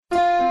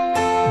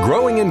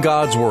Growing in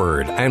God's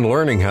Word and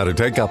learning how to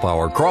take up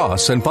our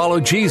cross and follow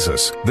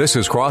Jesus. This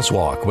is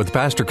Crosswalk with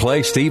Pastor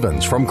Clay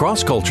Stevens from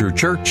Cross Culture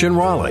Church in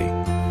Raleigh.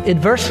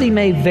 Adversity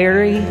may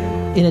vary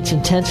in its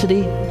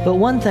intensity, but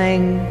one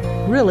thing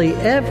really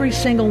every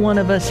single one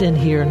of us in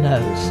here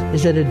knows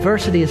is that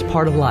adversity is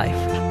part of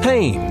life.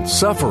 Pain,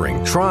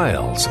 suffering,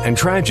 trials, and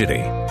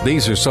tragedy.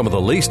 These are some of the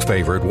least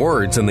favorite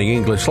words in the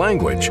English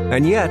language,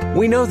 and yet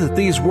we know that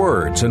these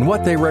words and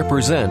what they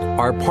represent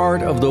are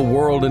part of the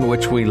world in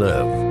which we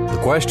live.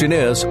 The question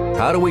is,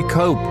 how do we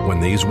cope when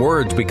these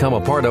words become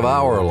a part of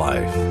our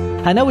life?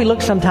 I know we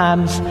look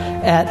sometimes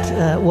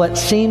at what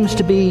seems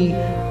to be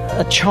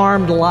a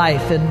charmed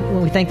life, and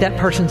when we think that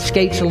person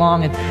skates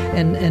along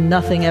and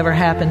nothing ever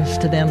happens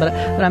to them. But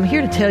I'm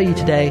here to tell you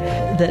today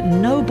that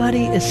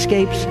nobody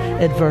escapes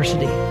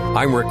adversity.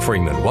 I'm Rick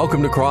Freeman.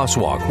 Welcome to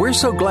Crosswalk. We're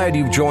so glad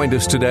you've joined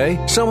us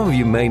today. Some of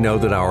you may know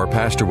that our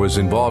pastor was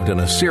involved in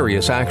a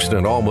serious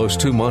accident almost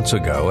 2 months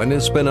ago and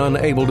has been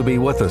unable to be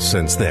with us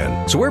since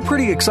then. So we're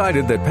pretty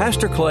excited that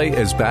Pastor Clay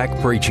is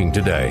back preaching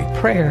today.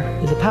 Prayer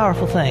is a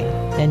powerful thing,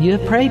 and you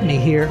have prayed me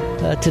here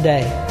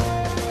today.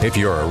 If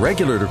you're a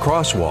regular to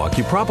Crosswalk,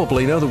 you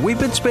probably know that we've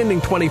been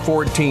spending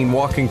 2014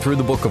 walking through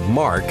the book of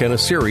Mark in a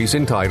series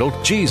entitled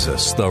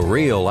Jesus, the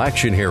Real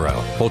Action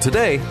Hero. Well,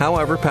 today,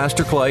 however,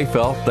 Pastor Clay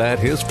felt that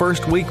his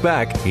first week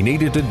back, he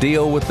needed to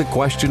deal with the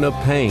question of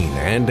pain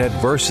and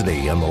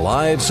adversity in the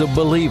lives of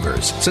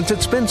believers, since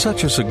it's been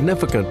such a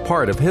significant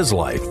part of his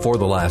life for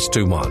the last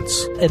 2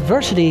 months.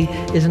 Adversity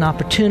is an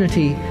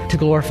opportunity to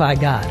glorify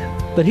God.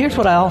 But here's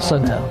what I also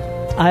know.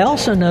 I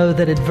also know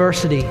that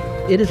adversity,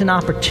 it is an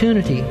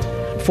opportunity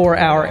for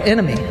our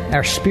enemy,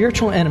 our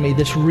spiritual enemy,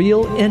 this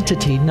real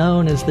entity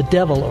known as the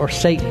devil or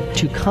Satan,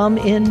 to come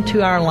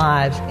into our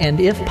lives and,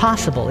 if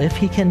possible, if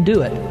he can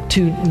do it,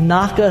 to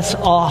knock us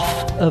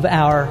off of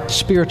our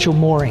spiritual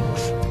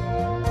moorings.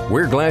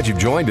 We're glad you've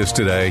joined us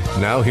today.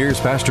 Now here's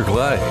Pastor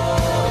Clay.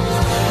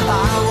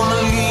 I want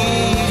to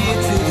lead you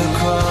to the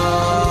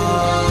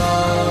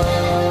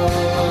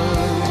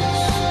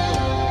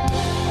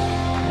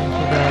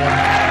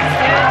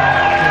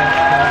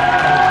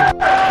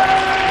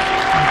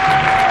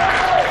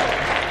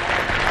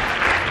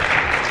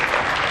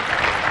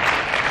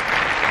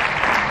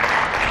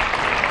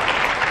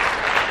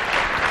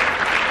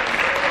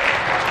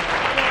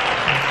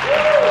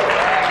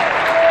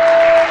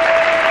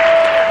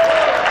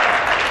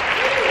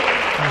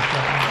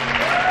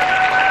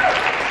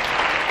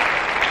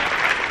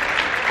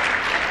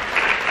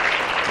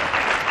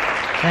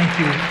Thank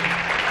you.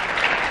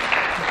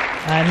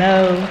 I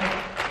know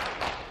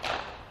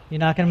you're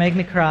not going to make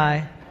me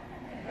cry.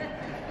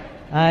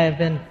 I have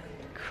been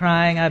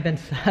crying. I've been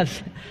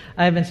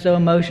so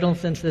emotional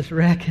since this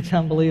wreck. It's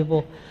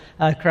unbelievable.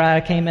 I cried.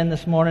 I came in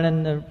this morning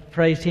and the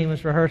praise team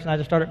was rehearsing. I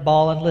just started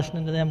bawling,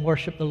 listening to them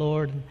worship the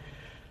Lord and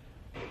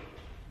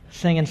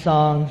singing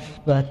songs.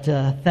 But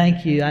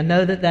thank you. I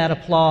know that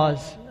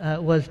applause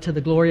was to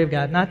the glory of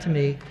God, not to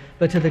me,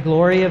 but to the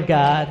glory of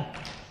God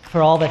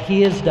for all that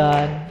He has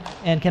done.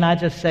 And can I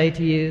just say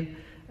to you,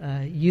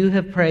 you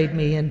have prayed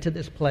me into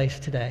this place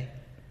today.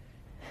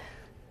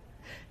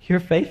 Your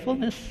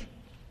faithfulness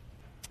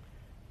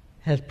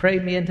has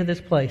prayed me into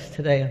this place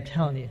today, I'm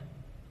telling you.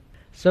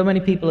 So many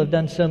people have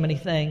done so many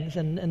things,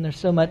 and there's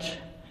so much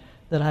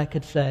that I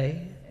could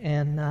say,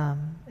 and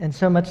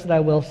so much that I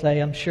will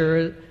say, I'm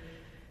sure,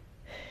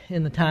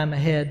 in the time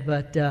ahead.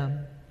 But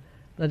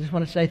I just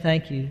want to say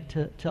thank you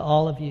to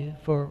all of you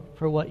for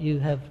what you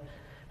have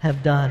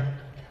done.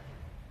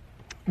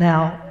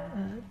 Now,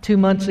 2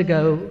 months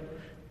ago,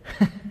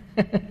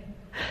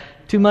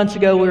 2 months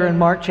ago we were in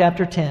Mark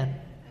chapter 10.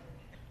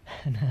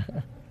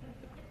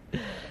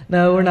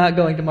 No, we're not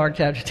going to Mark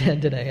chapter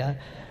 10 today.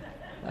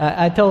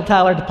 I told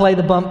Tyler to play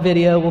the bump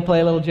video. We'll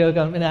play a little joke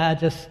on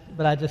it,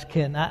 but I just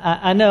can't.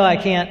 I know I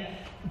can't.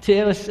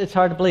 It's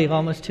hard to believe.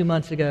 Almost 2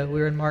 months ago,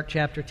 we were in Mark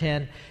chapter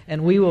 10,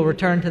 and we will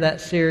return to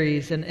that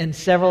series. And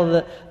several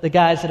of the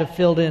guys that have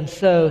filled in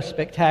so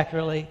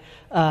spectacularly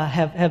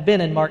have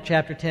been in Mark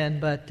chapter 10,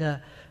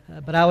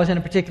 but I was in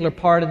a particular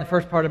part, in the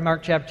first part of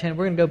Mark chapter 10.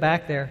 We're going to go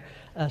back there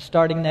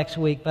starting next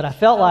week. But I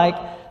felt like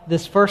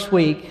this first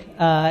week,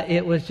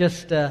 it was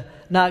just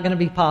not going to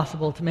be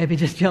possible to maybe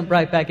just jump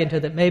right back into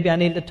it. Maybe I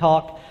needed to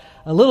talk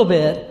a little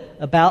bit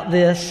about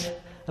this,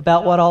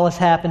 about what all has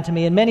happened to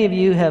me. And many of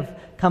you have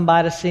come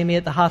by to see me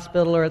at the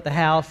hospital or at the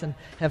house and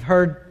have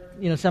heard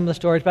some of the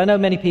stories, but I know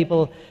many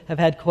people have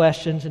had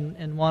questions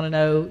and want to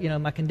know,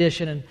 my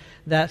condition and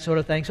that sort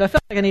of thing. So I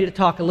felt like I needed to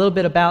talk a little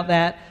bit about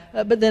that,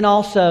 but then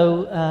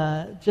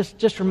also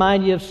just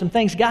remind you of some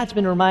things God's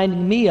been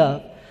reminding me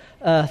of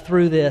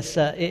through this.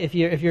 If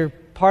you're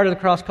part of the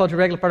Cross Culture,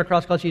 regular part of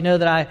Cross Culture, you know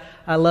that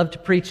I love to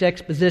preach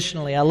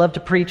expositionally. I love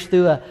to preach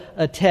through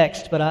a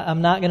text, but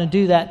I'm not going to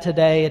do that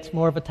today. It's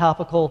more of a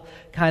topical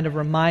kind of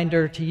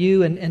reminder to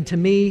you and to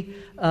me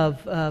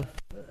of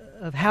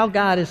how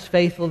God is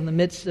faithful in the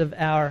midst of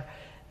our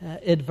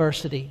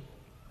adversity.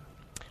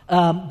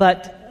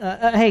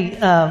 Hey,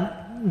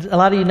 a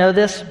lot of you know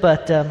this,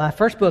 but my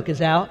first book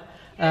is out.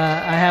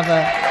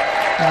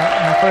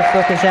 My first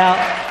book is out.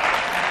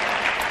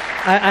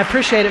 I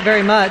appreciate it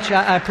very much.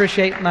 I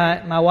appreciate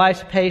my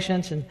wife's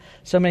patience, and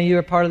so many of you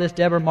are part of this.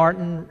 Deborah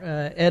Martin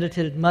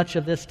edited much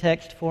of this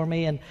text for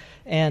me,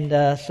 and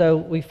so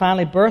we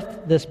finally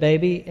birthed this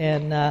baby,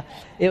 and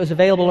it was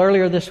available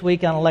earlier this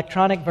week on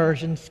electronic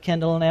versions,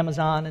 Kindle and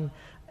Amazon and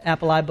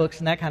Apple iBooks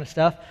and that kind of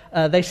stuff.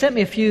 They sent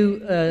me a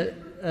few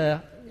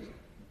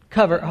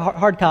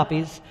hard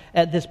copies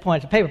at this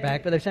point. It's a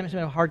paperback, but they sent me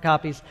some hard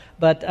copies.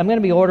 But I'm going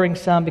to be ordering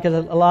some because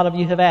a lot of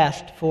you have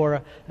asked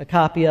for a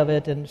copy of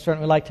it, and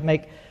certainly like to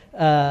make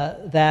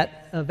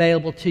that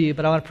available to you.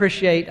 But I want to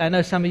appreciate, I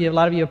know a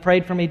lot of you have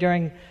prayed for me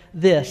during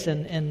this,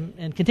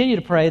 and continue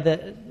to pray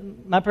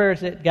that my prayer is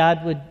that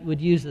God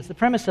would use this. The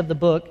premise of the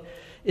book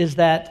is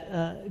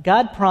that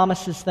God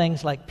promises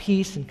things like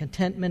peace and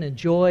contentment and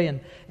joy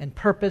and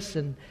purpose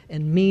and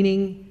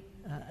meaning,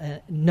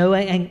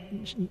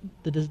 knowing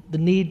the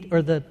need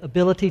or the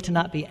ability to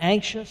not be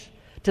anxious,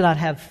 to not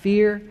have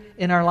fear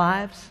in our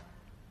lives.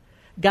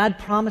 God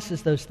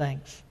promises those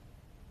things.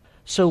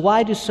 So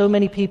why do so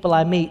many people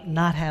I meet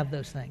not have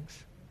those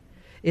things?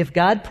 If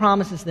God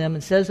promises them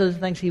and says those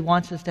things He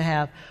wants us to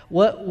have,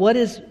 what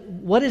is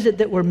it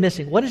that we're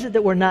missing? What is it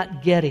that we're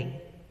not getting?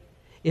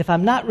 If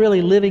I'm not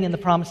really living in the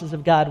promises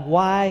of God,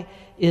 why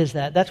is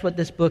that? That's what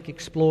this book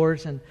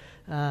explores, and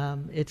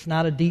it's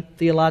not a deep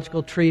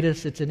theological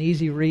treatise. It's an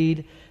easy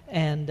read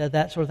and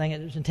that sort of thing.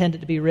 It was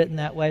intended to be written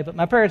that way. But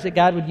my prayer is that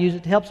God would use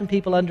it to help some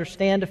people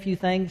understand a few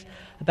things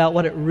about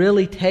what it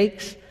really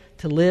takes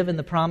to live in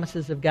the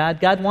promises of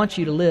God. God wants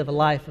you to live a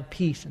life of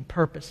peace and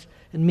purpose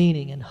and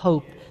meaning and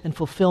hope and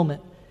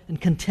fulfillment and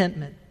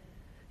contentment.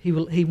 He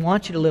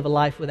wants you to live a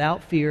life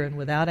without fear and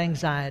without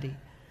anxiety.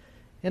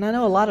 And I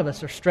know a lot of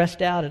us are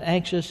stressed out and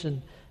anxious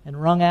and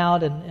wrung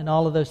out and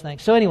all of those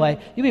things. So anyway,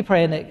 you be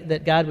praying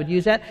that God would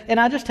use that. And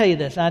I'll just tell you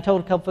this, and I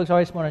told a couple folks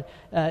already this morning,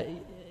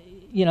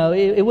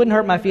 it wouldn't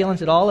hurt my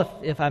feelings at all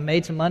if I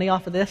made some money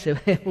off of this.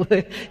 It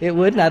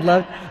wouldn't. I'd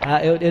love,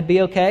 it'd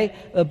be okay.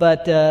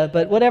 But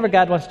whatever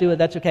God wants to do,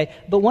 that's okay.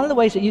 But one of the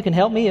ways that you can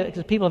help me,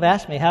 because people have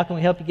asked me, how can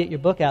we help you get your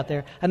book out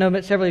there? I know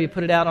several of you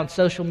put it out on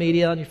social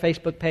media, on your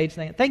Facebook page.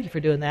 Thank you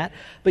for doing that.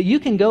 But you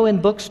can go in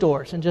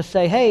bookstores and just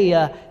say, hey,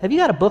 have you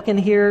got a book in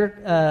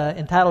here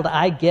entitled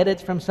I Get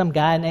It from some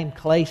guy named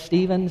Clay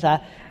Stevens?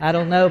 I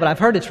don't know, but I've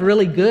heard it's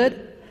really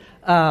good.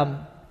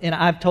 And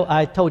I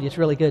told you it's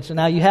really good, so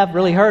now you have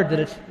really heard that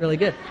it's really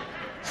good.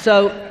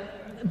 So,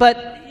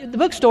 but the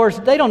bookstores,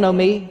 they don't know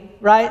me,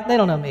 right? They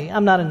don't know me.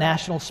 I'm not a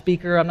national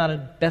speaker. I'm not a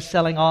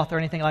best-selling author or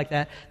anything like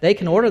that. They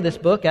can order this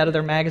book out of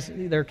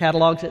their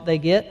catalogs that they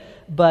get,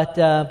 but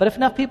if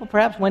enough people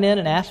perhaps went in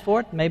and asked for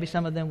it, maybe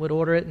some of them would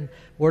order it, and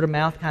word of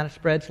mouth kind of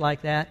spreads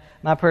like that.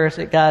 My prayer is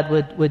that God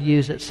would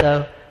use it.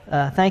 So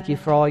thank you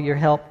for all your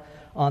help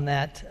on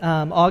that.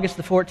 August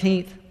the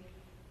 14th,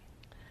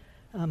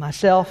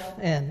 myself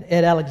and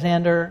Ed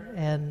Alexander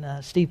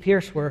and Steve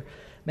Pierce were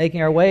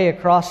making our way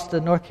across to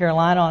North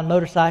Carolina on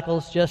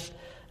motorcycles, just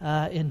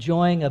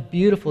enjoying a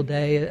beautiful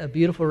day, a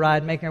beautiful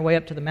ride, making our way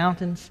up to the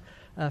mountains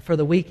for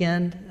the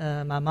weekend.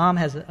 My mom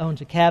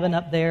owns a cabin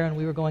up there, and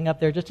we were going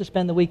up there just to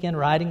spend the weekend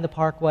riding the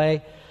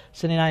parkway.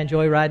 Cindy and I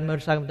enjoy riding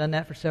motorcycles. We've done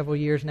that for several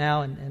years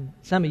now, and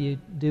some of you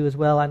do as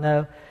well, I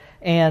know.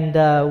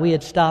 And we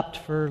had stopped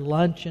for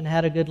lunch and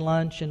had a good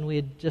lunch, and we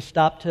had just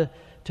stopped to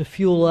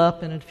fuel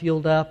up, and had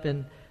fueled up,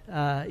 and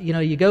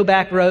you go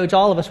back roads.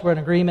 All of us were in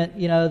agreement,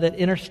 that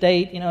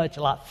interstate, it's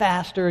a lot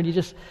faster, and you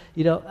just,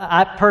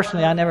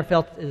 I never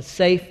felt as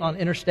safe on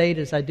interstate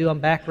as I do on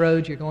back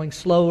roads. You're going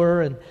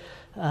slower, and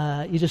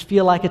you just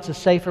feel like it's a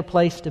safer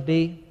place to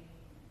be.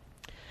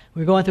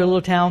 We were going through a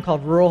little town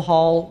called Rural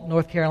Hall,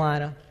 North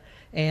Carolina,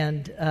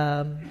 and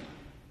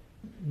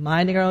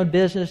minding our own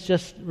business,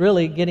 just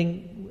really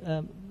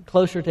getting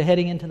closer to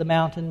heading into the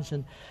mountains,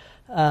 and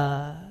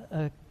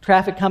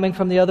traffic coming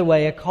from the other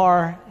way. A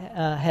car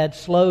had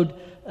slowed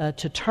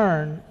to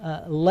turn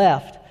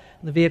left.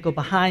 The vehicle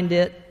behind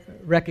it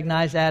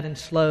recognized that and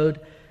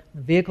slowed.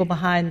 The vehicle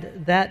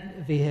behind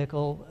that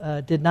vehicle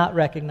did not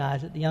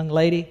recognize it. The young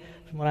lady,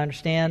 from what I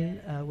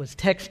understand, was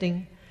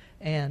texting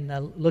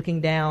and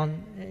looking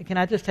down. Can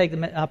I just take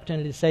the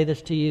opportunity to say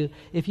this to you?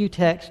 If you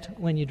text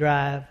when you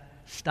drive,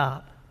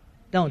 stop.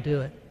 Don't do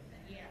it.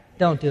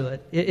 Don't do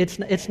it.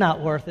 It's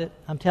not worth it.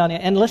 I'm telling you.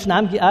 And listen,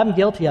 I'm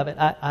guilty of it.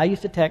 I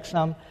used to text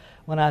some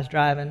when I was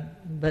driving,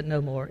 but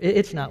no more.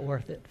 It's not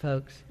worth it,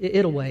 folks.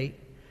 It'll wait.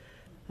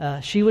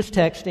 She was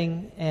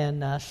texting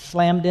and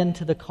slammed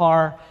into the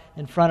car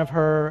in front of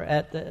her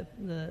at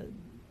the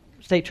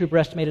state trooper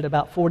estimated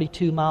about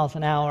 42 miles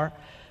an hour,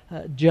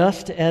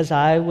 just as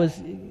I was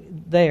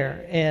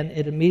there. And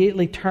it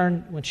immediately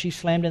turned, when she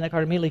slammed in that car,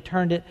 it immediately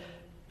turned it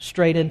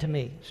straight into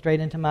me, straight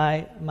into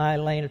my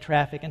lane of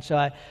traffic. And so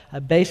I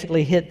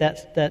basically hit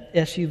that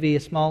SUV, a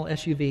small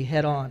SUV,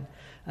 head on,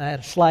 at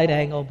a slight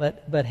angle,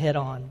 but head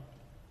on.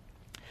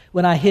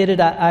 When I hit it,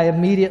 I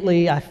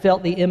immediately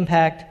felt the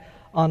impact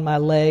on my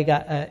leg.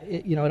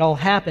 It all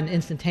happened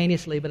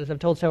instantaneously, but as I've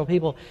told several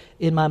people,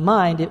 in my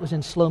mind it was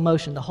in slow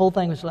motion. The whole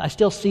thing was, I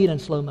still see it in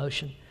slow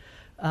motion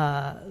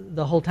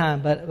the whole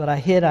time, but I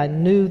hit, I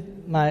knew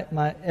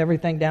my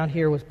everything down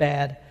here was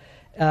bad.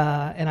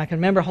 And I can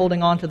remember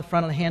holding on to the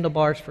front of the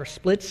handlebars for a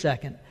split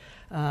second,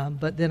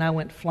 but then I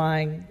went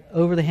flying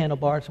over the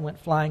handlebars and went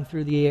flying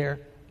through the air,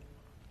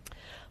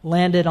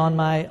 landed on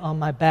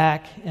my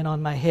back and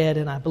on my head,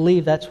 and I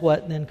believe that's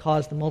what then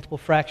caused the multiple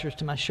fractures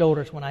to my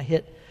shoulders when I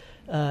hit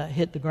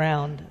the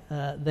ground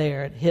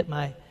there. It hit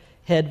my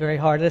head very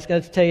hard. I just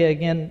got to tell you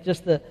again,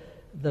 just the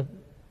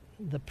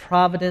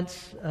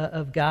providence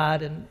of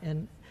God,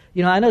 and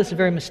you know, I know it's a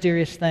very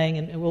mysterious thing,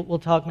 and we'll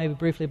talk maybe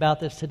briefly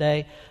about this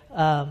today.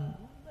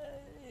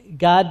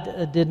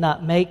 God did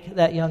not make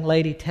that young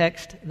lady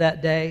text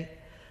that day,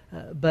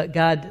 but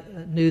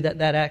God knew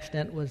that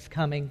accident was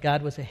coming.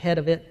 God was ahead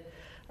of it.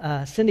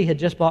 Cindy had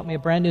just bought me a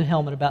brand new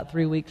helmet about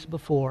 3 weeks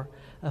before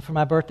for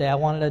my birthday. I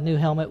wanted a new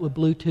helmet with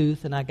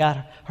Bluetooth, and I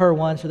got her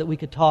one so that we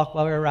could talk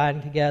while we were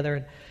riding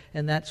together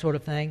and that sort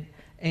of thing.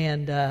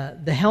 And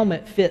the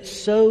helmet fit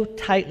so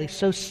tightly,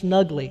 so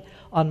snugly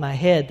on my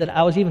head that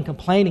I was even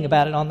complaining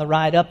about it on the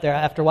ride up there.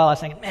 After a while, I was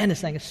thinking, man,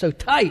 this thing is so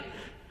tight.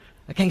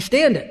 I can't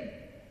stand it.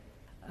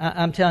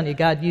 I'm telling you,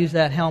 God used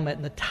that helmet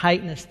and the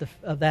tightness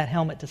of that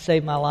helmet to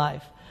save my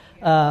life.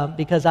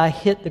 Because I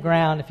hit the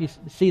ground. If you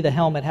see the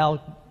helmet, how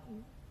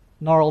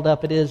gnarled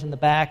up it is in the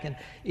back and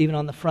even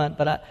on the front.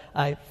 But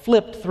I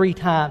flipped 3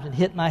 times and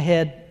hit my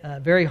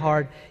head very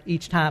hard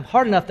each time.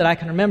 Hard enough that I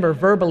can remember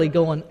verbally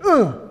going,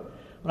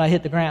 when I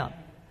hit the ground.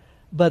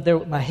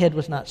 But my head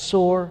was not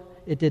sore.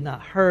 It did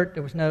not hurt.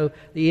 There was the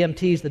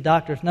EMTs, the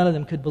doctors, none of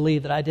them could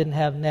believe that I didn't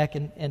have neck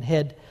and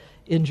head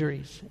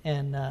injuries.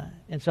 And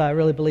so I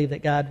really believe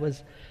that God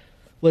was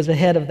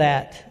ahead of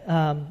that.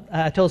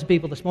 I told some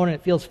people this morning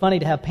it feels funny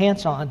to have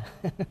pants on.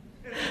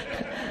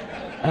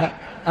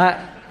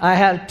 I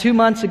had 2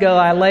 months ago,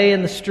 I lay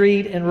in the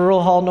street in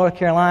Rural Hall, North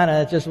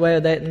Carolina, just where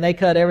they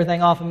cut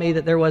everything off of me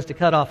that there was to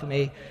cut off of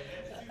me.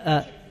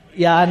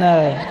 Yeah, I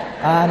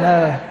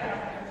know.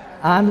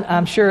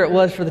 I'm sure it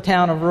was for the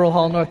town of Rural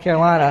Hall, North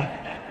Carolina,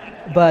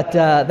 but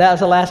that was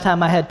the last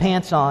time I had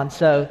pants on,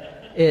 so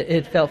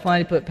it felt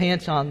funny to put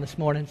pants on this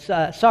morning.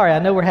 Sorry, I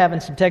know we're having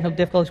some technical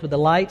difficulties with the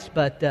lights,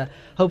 but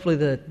hopefully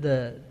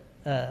the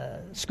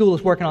school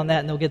is working on that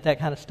and they'll get that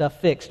kind of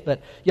stuff fixed.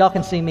 But y'all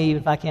can see me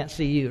even if I can't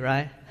see you,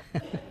 right?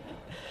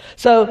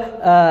 So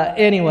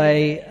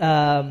anyway,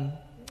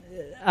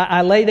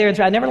 I lay there and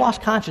I never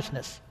lost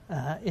consciousness.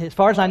 As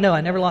far as I know, I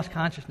never lost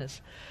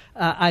consciousness.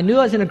 I knew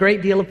I was in a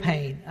great deal of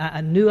pain. I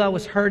knew I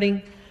was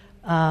hurting.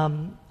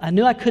 I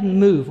knew I couldn't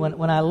move.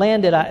 When I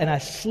landed and I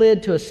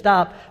slid to a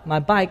stop, my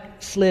bike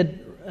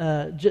slid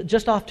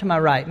just off to my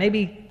right,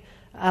 maybe,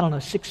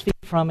 6 feet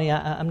from me.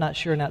 I'm not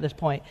sure now at this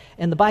point.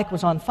 And the bike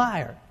was on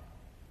fire.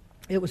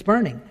 It was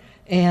burning.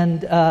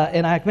 And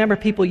I remember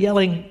people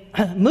yelling,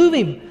 "Move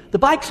him! The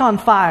bike's on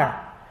fire!"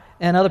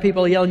 And other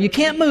people yelling, "You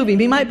can't move him!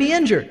 He might be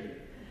injured!"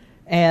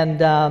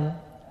 And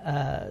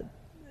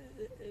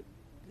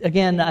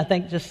again, I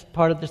think just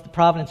part of just the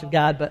providence of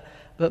God.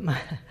 But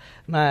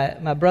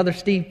my brother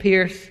Steve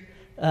Pierce,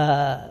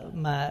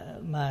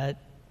 my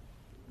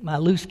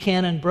loose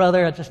cannon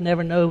brother, I just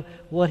never know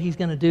what he's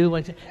going to do.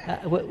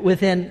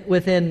 Within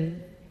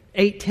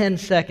 8-10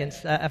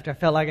 seconds after I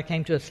felt like I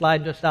came to a slide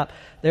and to a stop,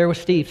 there was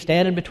Steve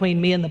standing between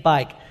me and the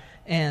bike,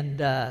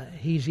 and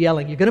he's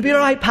yelling, "You're going to be all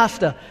right,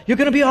 Pasta. You're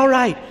going to be all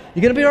right.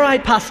 You're going to be all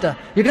right, Pasta.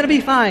 You're going to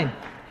be fine."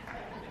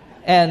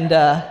 And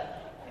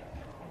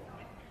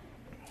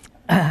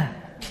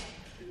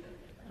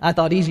I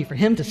thought easy for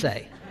him to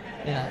say.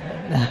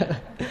 Yeah,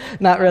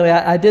 not really.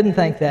 I didn't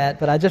think that,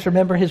 but I just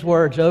remember his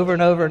words over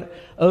and over and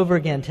over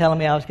again telling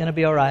me I was going to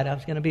be all right, I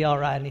was going to be all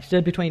right. And he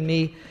stood between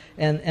me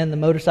and the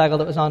motorcycle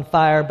that was on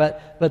fire,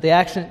 but the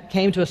accident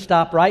came to a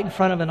stop right in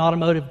front of an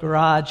automotive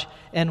garage,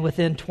 and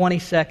within 20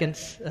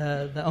 seconds,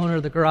 the owner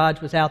of the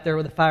garage was out there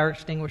with a fire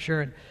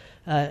extinguisher and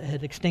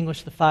had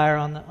extinguished the fire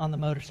on the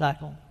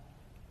motorcycle.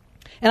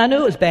 And I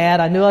knew it was bad.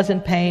 I knew I was in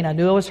pain. I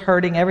knew I was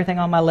hurting, everything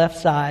on my left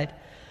side.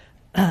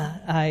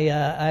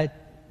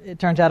 It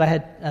turns out I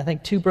had, I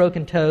think, 2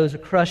 broken toes, a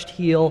crushed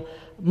heel,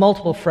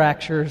 multiple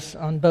fractures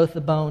on both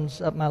the bones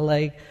up my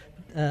leg,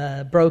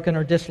 broken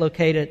or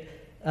dislocated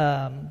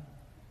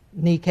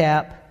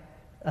kneecap,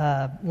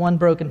 1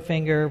 broken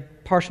finger,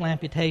 partial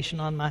amputation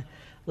on my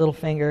little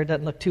finger. It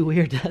doesn't look too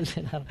weird, does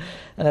it?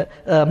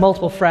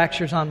 Multiple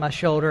fractures on my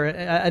shoulder.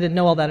 I didn't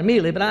know all that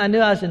immediately, but I knew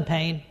I was in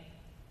pain.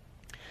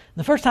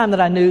 The first time that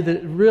I knew that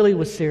it really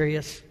was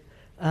serious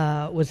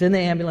was in the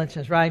ambulance. I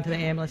was riding to the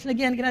ambulance. And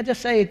again, can I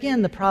just say,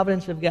 the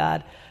providence of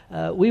God.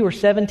 We were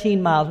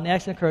 17 miles, when the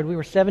accident occurred, we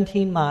were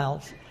 17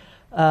 miles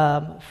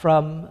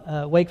from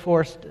Wake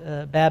Forest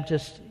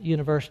Baptist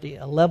University,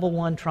 a level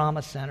 1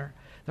 trauma center.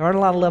 There aren't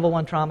a lot of level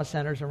 1 trauma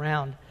centers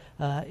around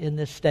in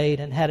this state,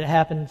 and had it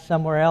happened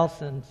somewhere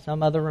else in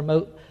some other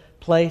remote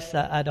place,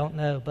 I don't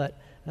know, but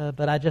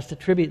I just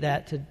attribute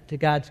that to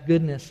God's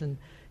goodness. And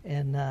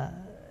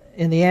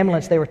in the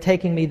ambulance, they were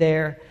taking me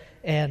there,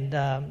 and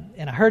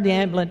I heard the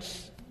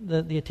ambulance,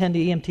 the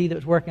attendee EMT that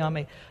was working on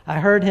me, I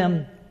heard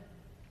him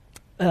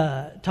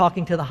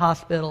talking to the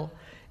hospital,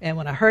 and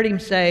when I heard him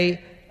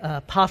say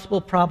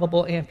possible,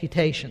 probable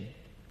amputation,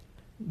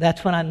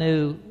 that's when I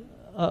knew,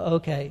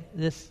 okay,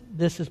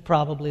 this is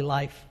probably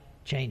life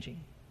life-changing.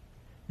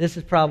 This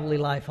is probably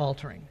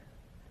life-altering.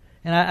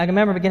 And I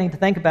remember beginning to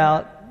think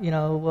about,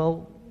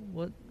 well,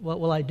 what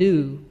will I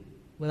do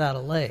without a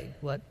leg?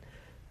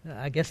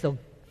 I guess they'll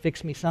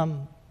fix me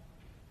some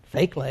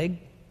fake leg,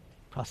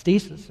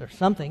 prosthesis or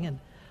something, and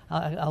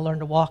I'll learn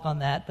to walk on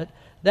that. But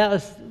that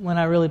was when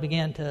I really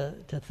began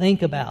to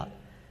think about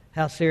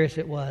how serious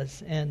it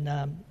was. And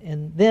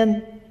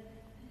then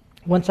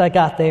once I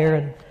got there,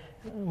 and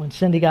when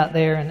Cindy got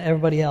there and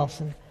everybody else,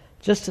 and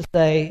just to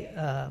say,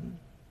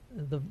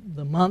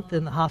 the month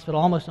in the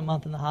hospital, almost a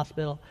month in the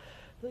hospital,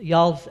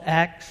 y'all's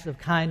acts of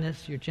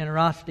kindness, your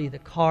generosity, the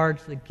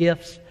cards, the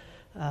gifts,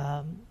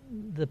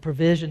 the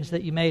provisions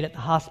that you made at the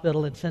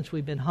hospital, and since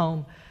we've been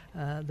home,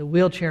 the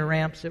wheelchair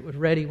ramps that was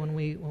ready when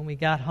we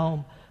got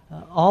home,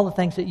 all the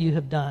things that you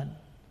have done,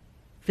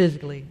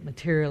 physically,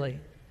 materially,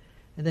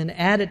 and then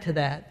added to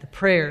that the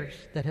prayers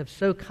that have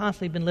so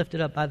constantly been lifted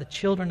up by the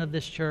children of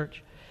this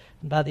church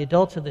and by the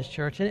adults of this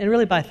church, and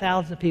really by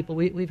thousands of people.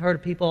 We've heard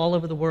of people all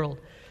over the world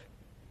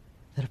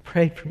that have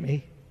prayed for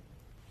me.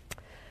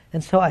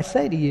 And so I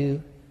say to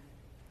you,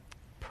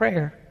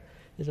 prayer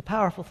is a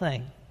powerful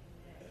thing.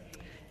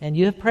 And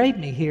you have prayed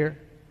me here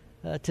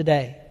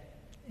today,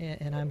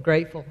 and I'm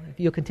grateful. If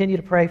you'll continue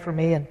to pray for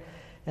me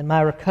and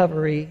my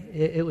recovery,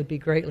 it would be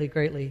greatly,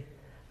 greatly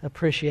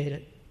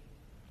appreciated.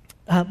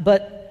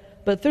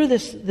 But through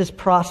this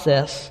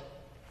process,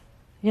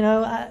 you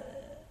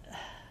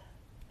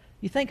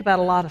think about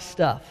a lot of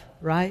stuff,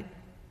 right?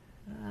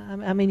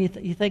 I mean,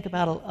 you think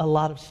about a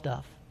lot of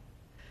stuff.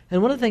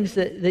 And one of the things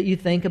that you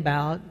think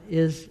about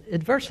is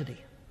adversity.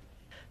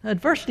 Now,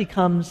 adversity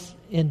comes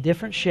in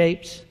different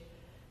shapes,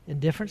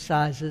 in different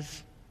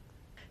sizes.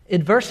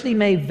 Adversity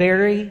may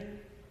vary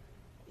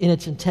in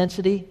its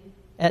intensity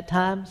at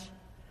times,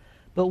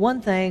 but one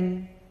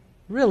thing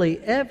really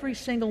every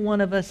single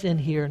one of us in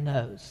here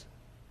knows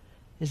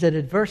is that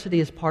adversity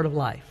is part of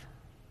life,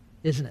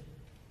 isn't it?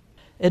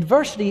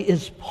 Adversity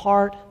is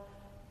part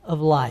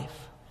of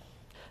life.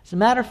 As a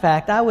matter of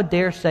fact, I would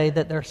dare say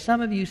that there are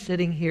some of you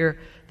sitting here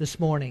this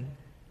morning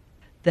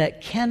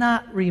that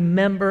cannot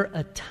remember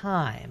a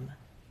time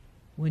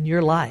when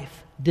your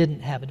life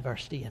didn't have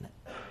adversity in it.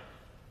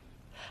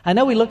 I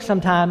know we look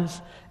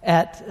sometimes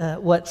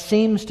at what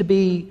seems to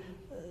be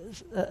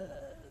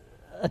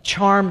a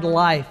charmed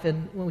life,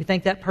 and when we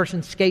think that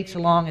person skates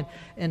along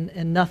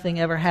and nothing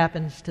ever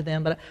happens to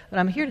them. But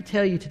I'm here to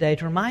tell you today,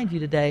 to remind you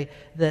today,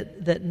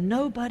 that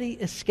nobody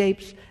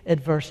escapes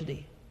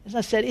adversity. As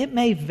I said, it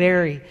may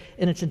vary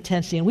in its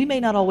intensity, and we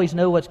may not always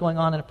know what's going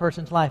on in a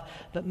person's life,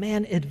 but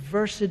man,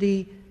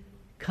 adversity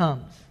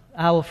comes.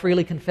 I will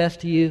freely confess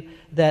to you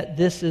that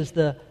this is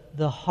the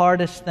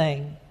hardest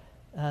thing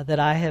that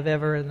I have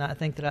ever, and I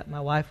think that my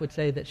wife would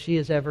say that she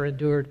has ever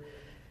endured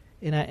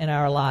in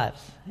our lives.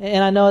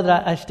 And I know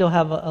that I still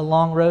have a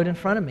long road in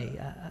front of me.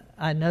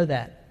 I know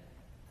that.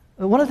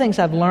 But one of the things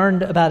I've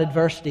learned about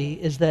adversity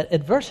is that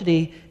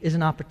adversity is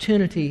an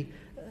opportunity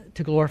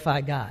to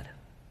glorify God.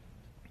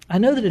 I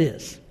know that it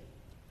is.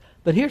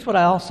 But here's what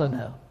I also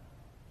know.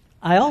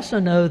 I also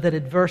know that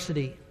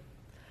adversity,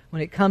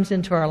 when it comes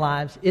into our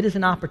lives, it is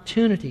an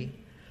opportunity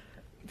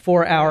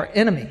for our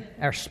enemy,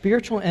 our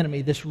spiritual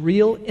enemy, this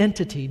real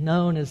entity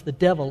known as the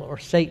devil or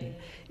Satan.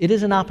 It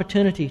is an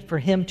opportunity for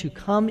him to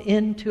come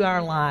into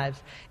our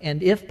lives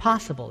and, if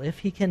possible, if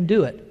he can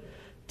do it,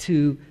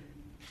 to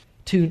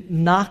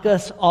knock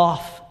us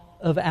off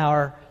of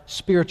our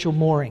spiritual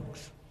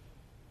moorings.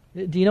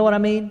 Do you know what I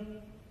mean?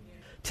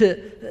 To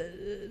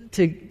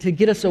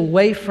get us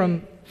away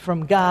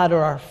from God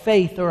or our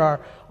faith or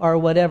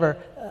whatever.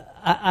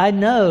 I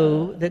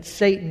know that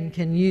Satan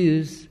can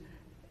use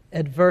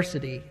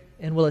adversity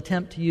and will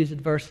attempt to use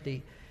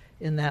adversity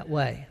in that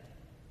way.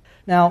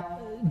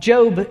 Now,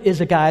 Job is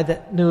a guy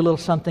that knew a little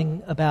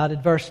something about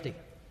adversity.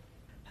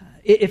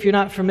 If you're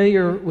not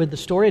familiar with the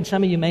story, and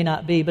some of you may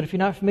not be, but if you're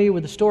not familiar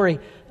with the story,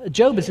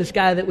 Job is this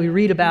guy that we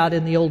read about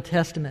in the Old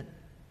Testament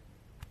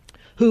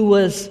who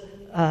was,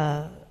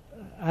 I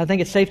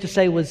think it's safe to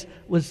say, was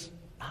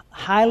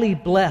highly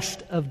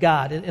blessed of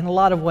God in a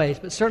lot of ways,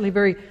 but certainly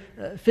very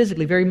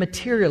physically, very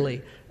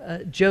materially,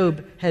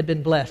 Job had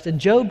been blessed. And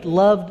Job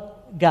loved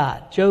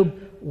God. Job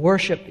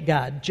worshiped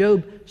God.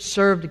 Job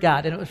served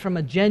God. And it was from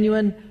a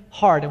genuine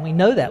heart. And we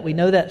know that. We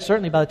know that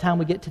certainly by the time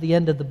we get to the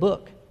end of the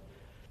book.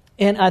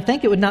 And I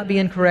think it would not be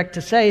incorrect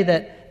to say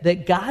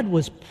that God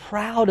was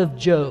proud of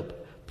Job,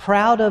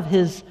 proud of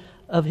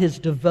his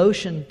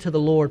devotion to the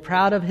Lord,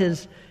 proud of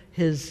his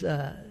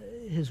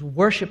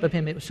worship of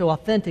Him. It was so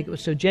authentic. It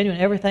was so genuine.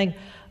 Everything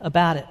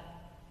about it.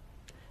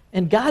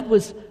 And God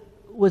was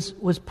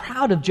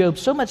proud of Job,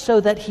 so much so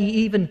that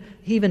he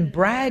even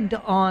bragged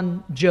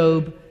on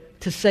Job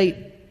to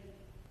Satan.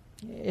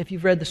 If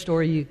you've read the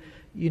story,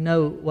 you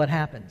know what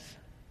happens.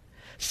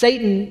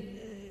 Satan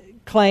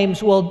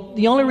claims, well,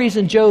 the only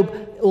reason Job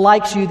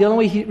likes you, the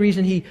only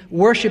reason he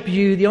worships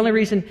you, the only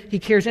reason he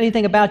cares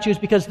anything about you is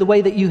because of the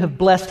way that you have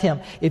blessed him.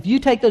 If you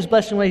take those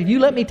blessings away, if you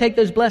let me take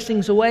those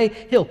blessings away,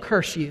 he'll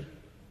curse you.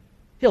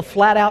 He'll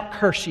flat out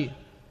curse you.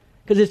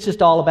 Because it's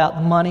just all about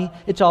the money.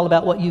 It's all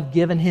about what you've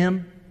given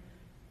him.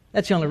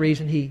 That's the only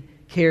reason he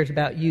cares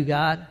about you,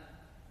 God.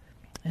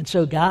 And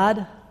so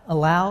God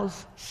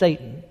allows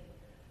Satan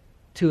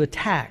to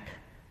attack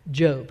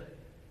Job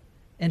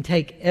and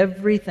take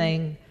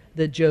everything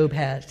that Job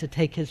has, to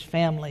take his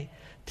family,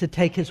 to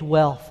take his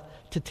wealth,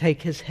 to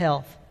take his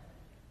health.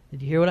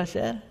 Did you hear what I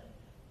said?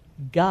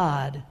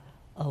 God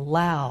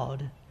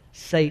allowed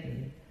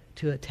Satan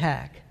to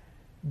attack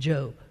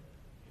Job.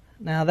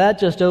 Now that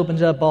just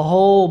opens up a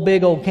whole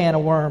big old can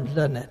of worms,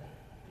 doesn't it?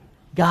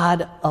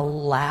 God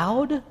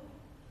allowed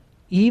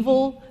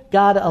evil.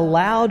 God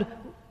allowed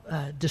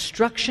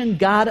destruction.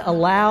 God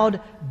allowed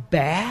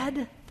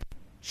bad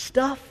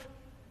stuff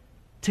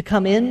to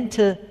come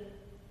into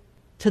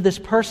this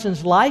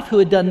person's life who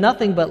had done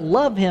nothing but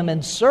love him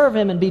and serve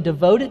him and be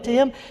devoted to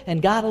him,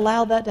 and God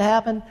allowed that to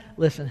happen.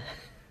 Listen,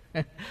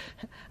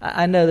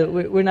 I know that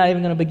we're not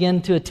even going to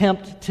begin to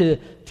attempt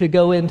to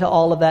go into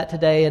all of that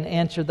today and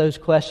answer those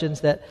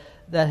questions that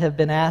have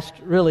been asked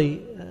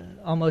really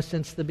almost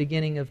since the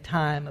beginning of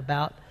time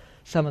about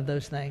some of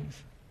those things.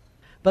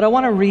 But I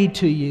want to read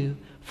to you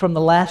from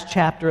the last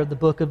chapter of the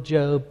book of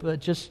Job,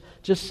 just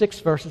 6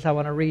 verses I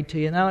want to read to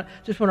you. And I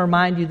just want to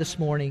remind you this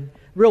morning,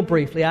 real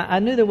briefly, I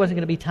knew there wasn't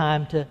going to be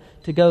time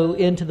to go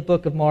into the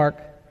book of Mark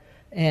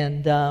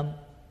and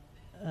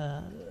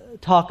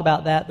talk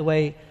about that the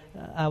way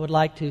I would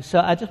like to. So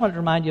I just wanted to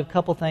remind you of a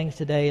couple things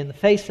today in the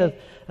face of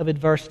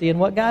adversity and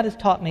what God has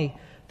taught me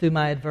through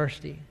my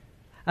adversity.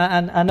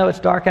 I know it's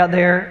dark out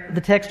there.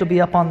 The text will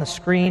be up on the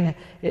screen.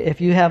 If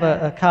you have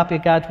a copy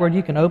of God's Word,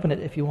 you can open it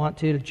if you want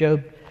to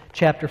Job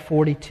chapter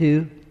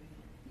 42.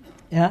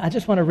 And I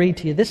just want to read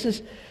to you. This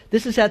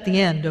is at the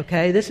end,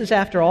 okay? This is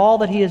after all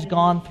that he has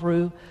gone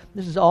through.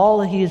 This is all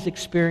that he has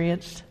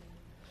experienced.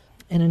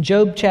 And in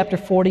Job chapter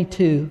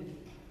 42,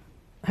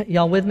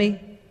 y'all with me?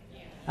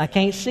 I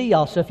can't see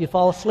y'all, so if you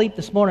fall asleep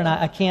this morning,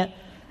 I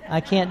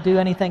can't do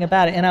anything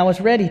about it. And I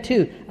was ready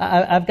too.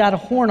 I've got a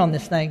horn on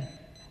this thing.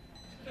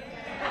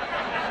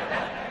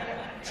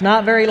 It's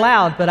not very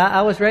loud, but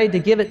I was ready to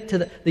give it to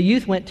the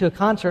youth. Went to a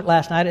concert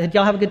last night. Did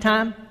y'all have a good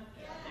time?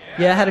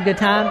 Yeah, had a good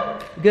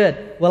time?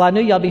 Good. Well, I knew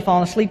y'all be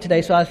falling asleep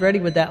today, so I was ready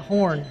with that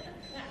horn.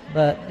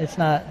 But it's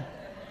not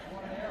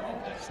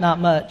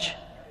much.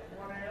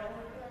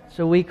 It's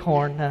a weak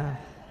horn.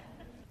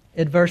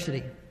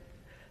 Adversity.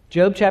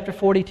 Job chapter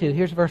 42,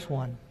 here's verse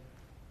 1.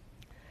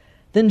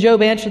 Then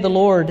Job answered the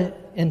Lord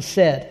and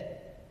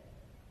said,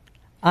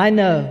 I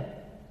know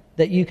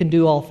that you can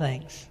do all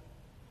things.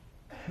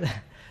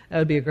 That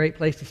would be a great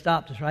place to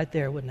stop, just right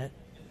there, wouldn't it?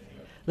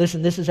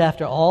 Listen, this is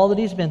after all that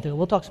he's been through.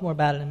 We'll talk some more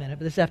about it in a minute,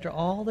 but this is after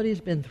all that he's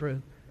been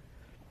through.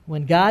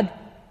 When God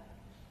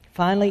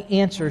finally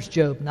answers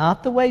Job,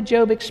 not the way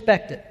Job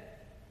expected,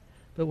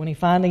 but when he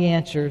finally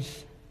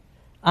answers,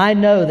 I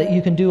know that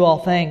you can do all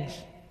things,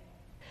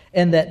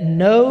 and that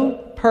no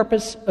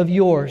purpose of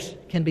yours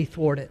can be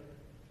thwarted.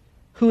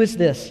 Who is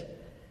this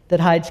that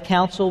hides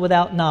counsel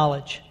without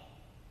knowledge?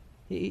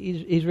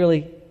 He's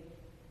really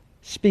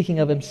speaking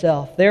of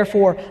himself.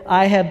 Therefore,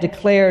 I have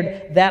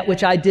declared that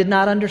which I did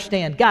not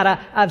understand. God,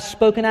 I've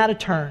spoken out of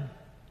turn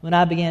when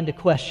I began to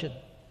question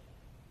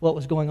what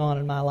was going on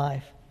in my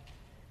life.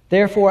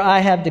 Therefore, I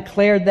have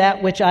declared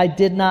that which I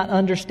did not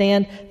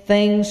understand,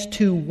 things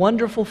too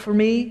wonderful for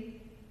me,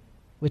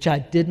 which I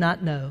did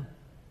not know.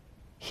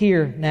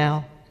 Hear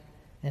now,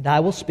 and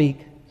I will speak.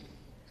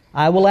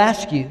 I will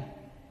ask you,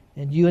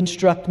 and you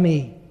instruct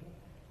me.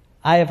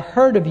 I have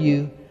heard of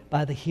you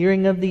by the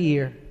hearing of the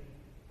ear,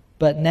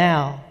 but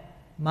now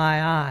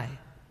my eye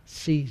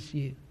sees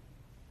you.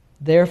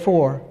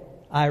 Therefore,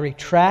 I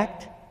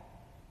retract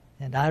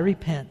and I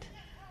repent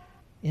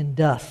in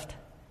dust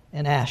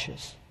and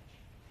ashes.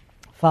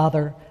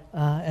 Father,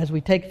 as we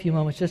take a few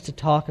moments just to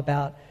talk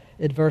about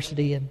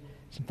adversity and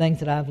some things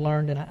that I've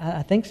learned, and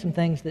I think some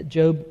things that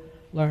Job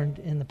learned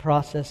in the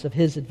process of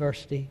his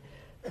adversity.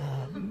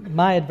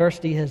 My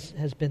adversity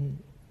has been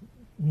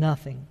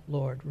nothing,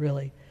 Lord,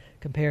 really,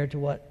 compared to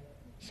what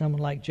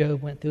someone like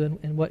Job went through,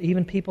 and what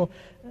even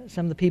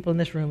some of the people in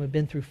this room have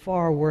been through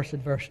far worse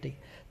adversity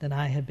than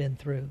I have been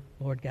through,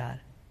 Lord God.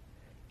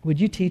 Would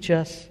you teach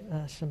us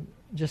some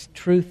just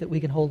truth that we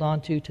can hold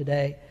on to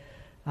today?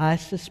 I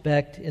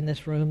suspect in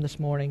this room this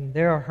morning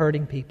there are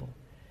hurting people,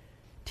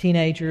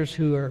 teenagers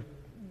who are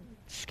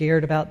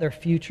scared about their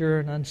future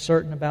and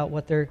uncertain about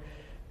what they're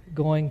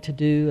going to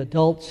do,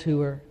 adults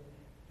who are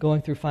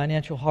going through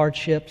financial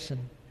hardships and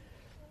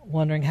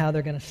wondering how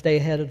they're going to stay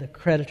ahead of the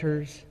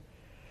creditors,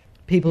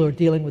 people who are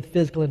dealing with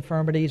physical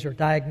infirmities or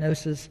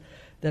diagnoses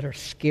that are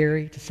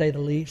scary, to say the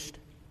least.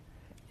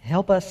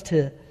 Help us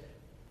to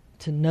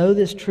know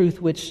this truth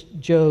which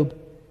Job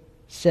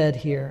said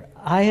here.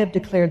 I have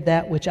declared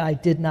that which I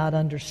did not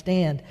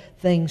understand,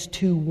 things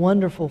too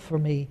wonderful for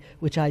me,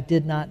 which I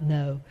did not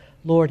know.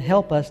 Lord,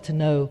 help us to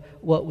know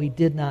what we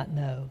did not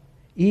know,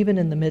 even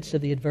in the midst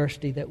of the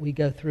adversity that we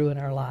go through in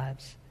our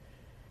lives.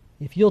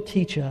 If you'll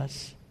teach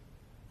us,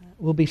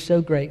 we'll be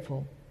so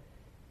grateful.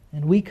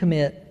 And we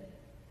commit,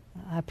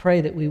 I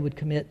pray that we would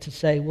commit to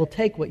say, we'll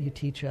take what you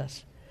teach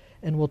us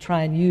and we'll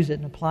try and use it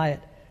and apply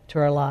it to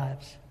our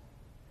lives.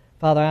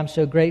 Father, I'm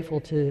so grateful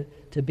to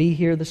be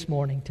here this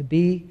morning, to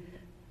be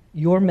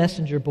your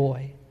messenger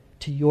boy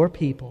to your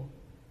people.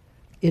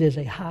 It is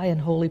a high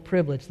and holy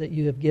privilege that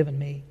you have given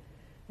me,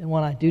 and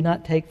one I do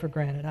not take for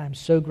granted. I am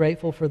so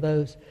grateful for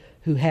those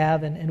who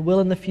have and will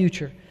in the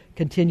future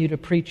continue to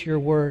preach your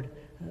word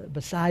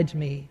besides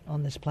me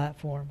on this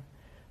platform.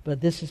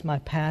 But this is my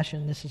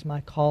passion, this is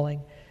my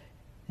calling,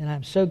 and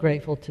I'm so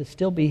grateful to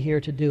still be here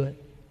to do it.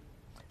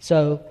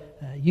 So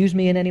use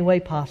me in any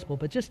way possible,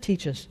 but just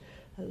teach us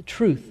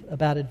truth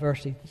about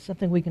adversity,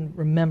 something we can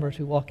remember as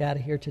we walk out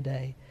of here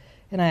today.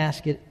 And I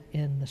ask it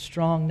in the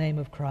strong name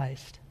of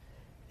Christ.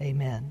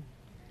 Amen.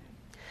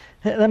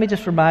 Let me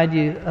just remind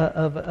you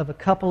of a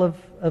couple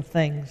of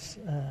things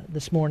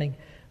this morning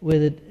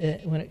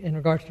in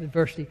regards to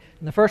adversity.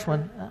 And the first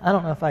one, I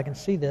don't know if I can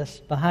see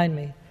this behind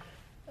me,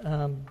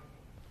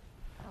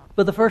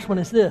 but the first one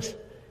is this.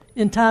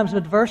 In times of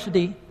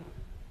adversity,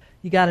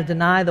 you got to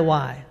deny the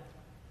why.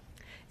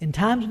 In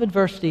times of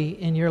adversity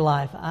in your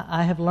life,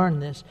 I have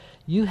learned this,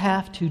 you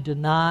have to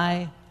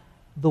deny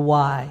the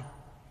why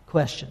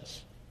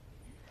questions.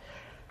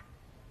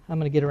 I'm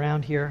going to get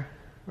around here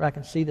where I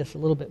can see this a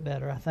little bit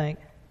better, I think.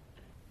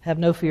 Have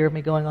no fear of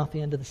me going off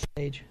the end of the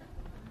stage.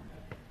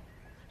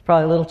 There's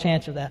probably a little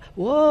chance of that.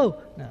 Whoa!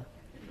 No.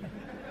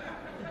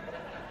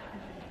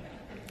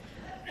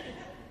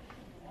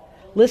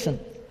 Listen,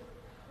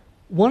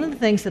 one of the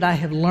things that I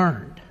have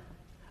learned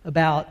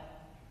about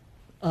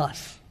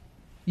us,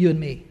 you and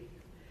me,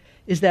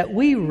 is that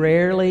we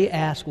rarely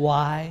ask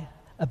why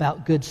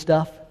about good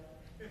stuff.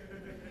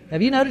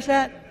 Have you noticed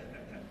that?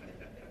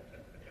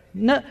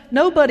 No,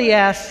 nobody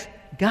asks,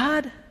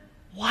 God,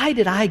 why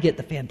did I get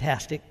the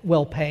fantastic,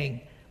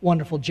 well-paying,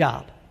 wonderful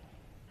job?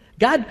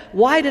 God,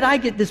 why did I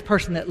get this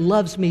person that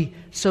loves me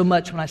so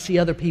much when I see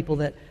other people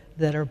that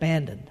are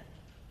abandoned?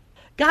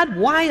 God,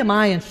 why am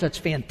I in such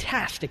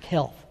fantastic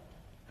health?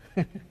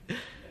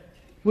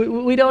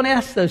 We don't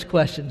ask those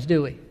questions,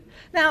 do we?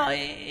 Now,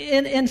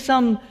 in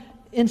some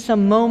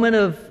moment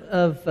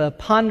of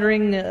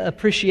pondering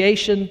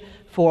appreciation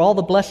for all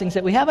the blessings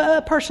that we have,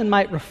 a person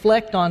might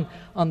reflect on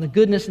the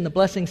goodness and the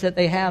blessings that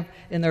they have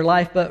in their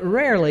life, but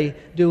rarely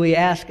do we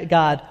ask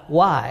God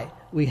why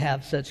we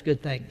have such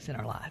good things in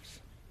our lives.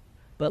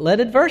 But let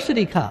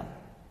adversity come.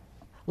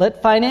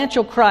 Let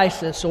financial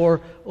crisis or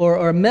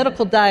a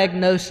medical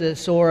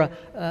diagnosis or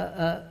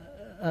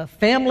a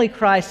family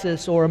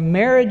crisis or a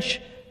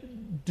marriage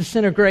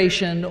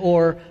disintegration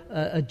or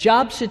a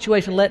job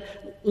situation, let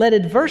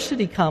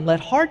adversity come, let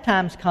hard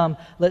times come,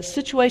 let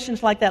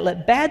situations like that,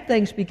 let bad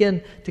things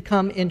begin to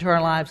come into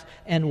our lives.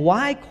 And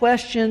why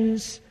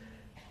questions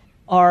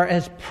are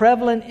as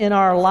prevalent in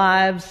our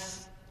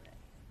lives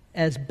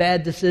as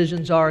bad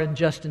decisions are in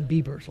Justin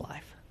Bieber's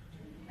life.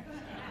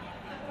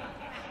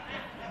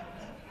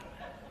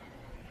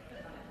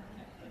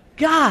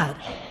 God,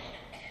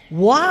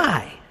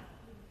 why?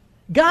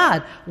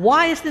 God,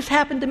 why has this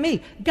happened to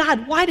me?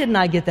 God, why didn't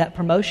I get that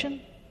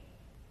promotion?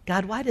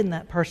 God, why didn't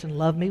that person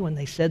love me when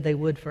they said they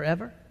would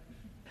forever?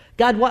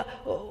 God,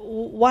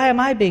 why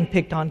am I being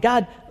picked on?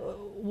 God,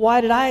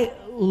 why did I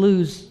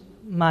lose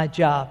my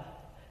job?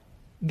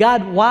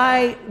 God,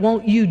 why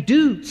won't you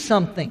do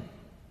something?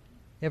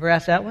 Ever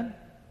asked that one?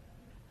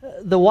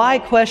 The why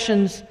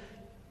questions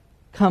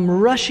come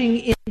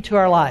rushing into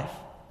our life.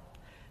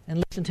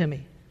 And listen to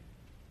me.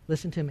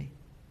 Listen to me.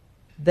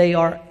 They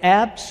are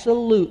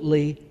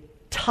absolutely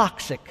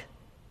toxic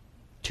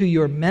to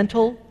your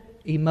mental,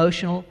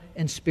 emotional,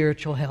 and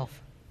spiritual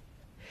health.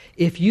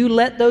 If you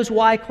let those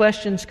why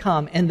questions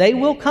come, and they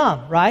will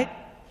come, right?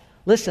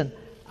 Listen,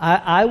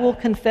 I will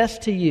confess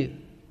to you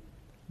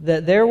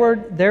that there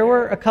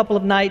were a couple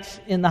of nights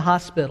in the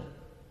hospital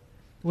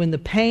when the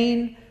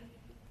pain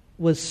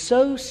was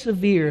so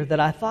severe that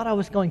I thought I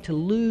was going to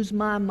lose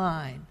my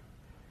mind,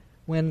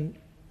 when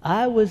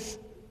I was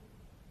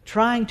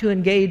trying to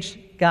engage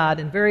God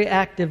in very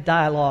active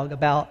dialogue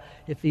about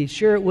if He's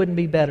sure it wouldn't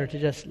be better to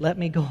just let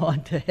me go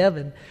on to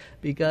heaven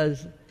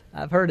because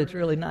I've heard it's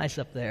really nice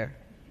up there.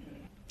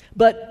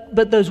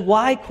 But those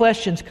why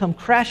questions come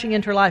crashing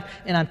into our life,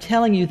 and I'm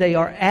telling you, they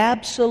are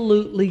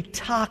absolutely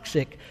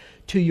toxic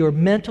to your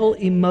mental,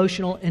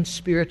 emotional, and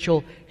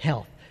spiritual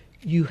health.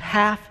 You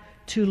have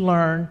to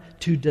learn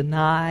to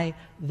deny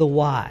the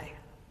why.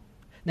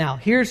 Now,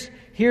 here's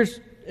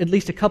at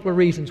least a couple of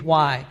reasons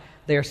why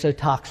they are so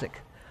toxic.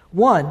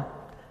 One,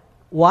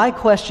 why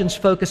questions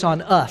focus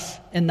on us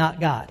and not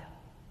God,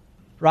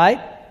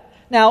 right?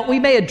 Now, we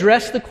may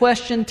address the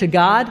question to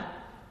God,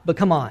 but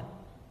come on,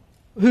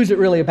 who's it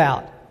really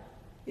about?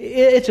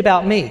 It's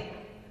about me.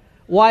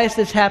 Why is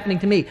this happening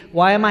to me?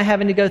 Why am I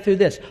having to go through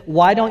this?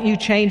 Why don't you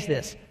change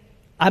this?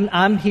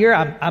 I'm here,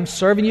 I'm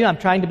serving you, I'm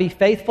trying to be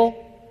faithful.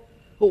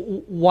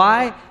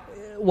 Why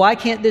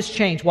can't this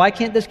change? Why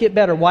can't this get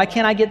better? Why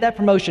can't I get that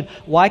promotion?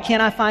 Why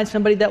can't I find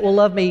somebody that will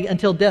love me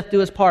until death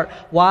do us part?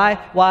 Why?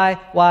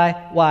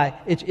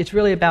 It's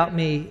really about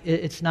me.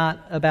 It's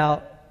not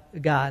about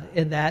God.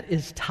 And that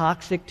is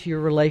toxic to your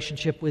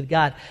relationship with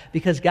God,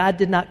 because God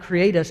did not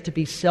create us to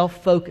be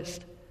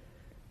self-focused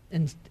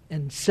and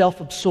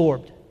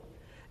self-absorbed.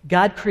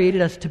 God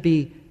created us to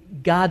be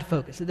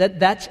God-focused.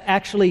 That's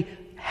actually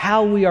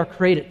how we are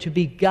created, to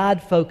be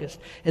God-focused.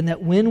 And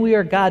that when we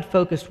are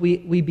God-focused,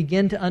 we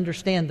begin to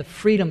understand the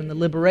freedom and the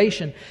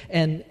liberation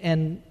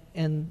and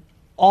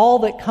all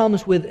that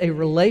comes with a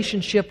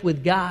relationship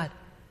with God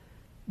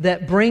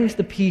that brings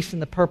the peace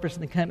and the purpose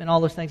and the commitment and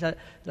all those things that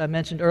I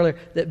mentioned earlier,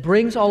 that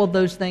brings all of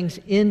those things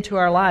into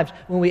our lives.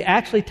 When we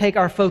actually take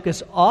our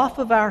focus off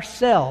of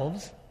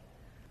ourselves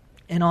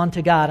and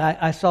onto God.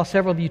 I saw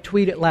several of you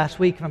tweet it last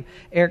week from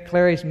Eric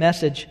Clary's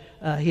message.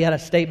 He had a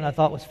statement I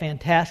thought was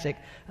fantastic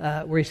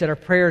where he said our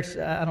prayers,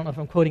 I don't know if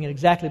I'm quoting it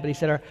exactly, but he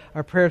said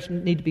our prayers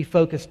need to be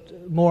focused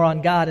more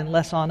on God and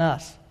less on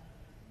us.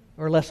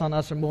 Or less on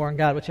us or more on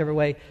God, whichever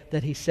way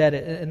that he said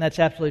it. And that's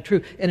absolutely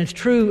true. And it's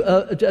true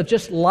of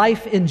just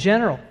life in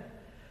general.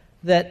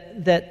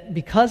 That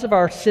because of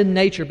our sin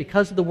nature,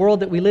 because of the world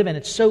that we live in,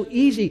 it's so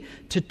easy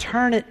to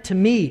turn it to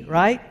me,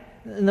 right?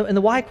 And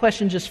the why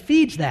question just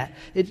feeds that.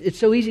 It's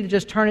so easy to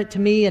just turn it to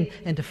me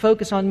and to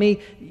focus on me.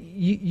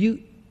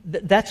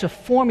 That's a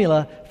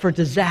formula for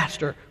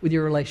disaster with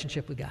your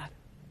relationship with God.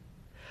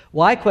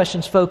 Why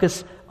questions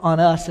focus on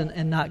us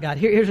and not God.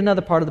 Here's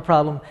another part of the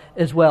problem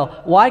as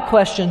well. Why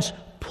questions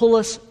pull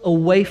us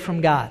away from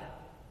God.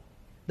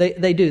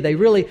 They do.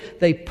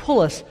 They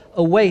pull us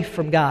away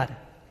from God.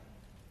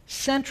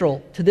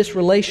 Central to this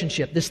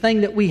relationship, this thing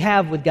that we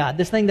have with God,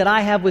 this thing that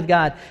I have with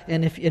God,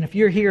 and if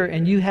you're here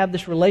and you have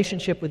this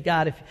relationship with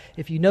God,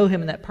 if you know Him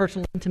in that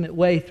personal, intimate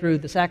way through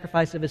the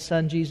sacrifice of His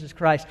Son, Jesus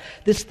Christ,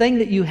 this thing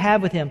that you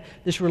have with Him,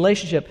 this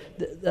relationship,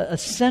 a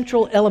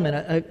central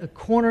element, a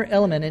corner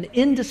element, an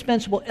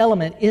indispensable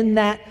element in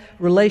that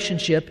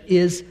relationship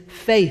is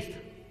faith.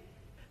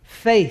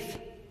 Faith.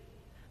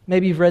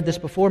 Maybe you've read this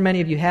before.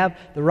 Many of you have.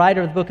 The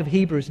writer of the book of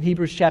Hebrews, in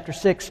Hebrews chapter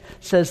 6,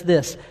 says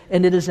this,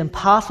 "And it is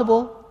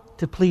impossible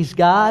to please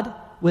God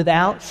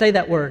without," say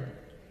that word,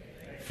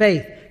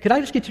 faith. Could I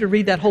just get you to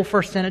read that whole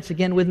first sentence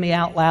again with me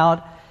out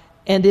loud?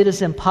 "And it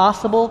is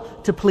impossible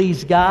to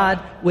please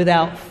God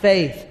without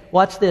faith."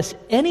 Watch this.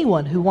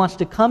 "Anyone who wants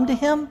to come to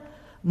Him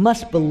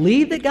must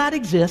believe that God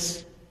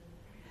exists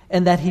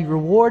and that He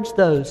rewards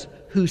those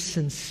who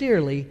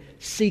sincerely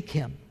seek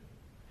Him."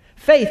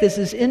 Faith is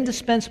this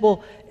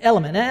indispensable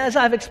element. As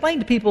I've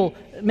explained to people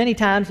many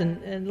times,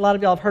 and a lot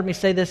of y'all have heard me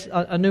say this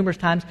numerous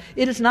times,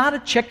 it is not a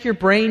check your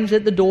brains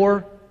at the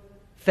door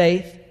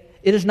faith.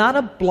 It is not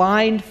a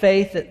blind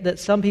faith that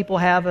some people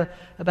have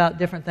about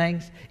different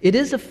things. It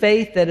is a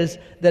faith that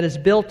is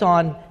built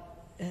on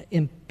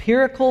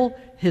empirical,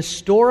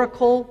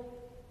 historical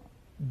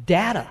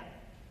data.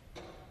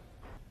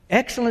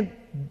 Excellent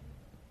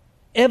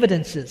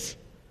evidences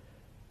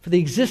for the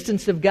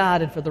existence of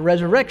God and for the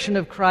resurrection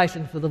of Christ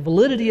and for the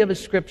validity of His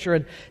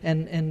Scripture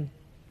and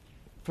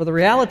for the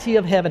reality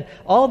of heaven.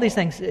 All of these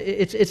things.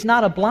 It's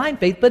not a blind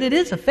faith, but it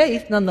is a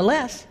faith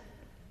nonetheless.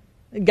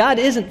 God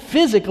isn't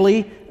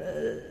physically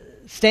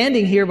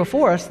standing here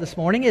before us this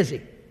morning, is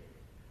He?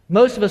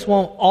 Most of us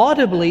won't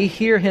audibly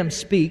hear Him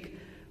speak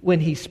when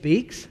He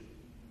speaks.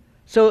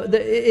 So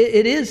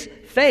it is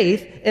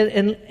faith,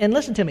 and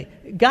listen to me,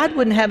 God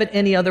wouldn't have it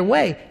any other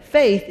way.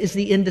 Faith is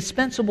the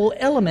indispensable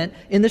element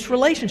in this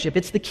relationship.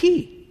 It's the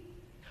key.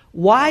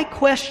 Why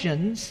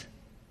questions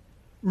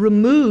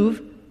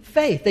remove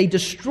faith? They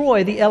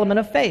destroy the element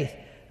of faith.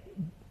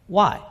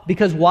 Why?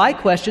 Because why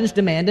questions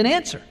demand an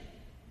answer.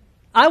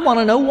 I want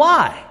to know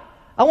why.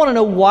 I want to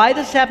know why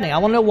this is happening. I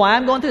want to know why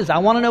I'm going through this. I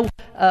want to know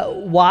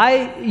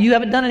why you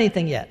haven't done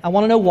anything yet. I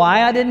want to know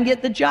why I didn't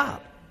get the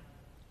job.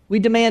 We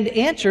demand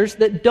answers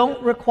that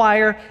don't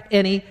require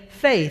any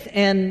faith.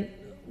 And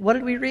what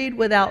did we read?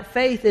 Without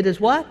faith, it is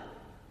what?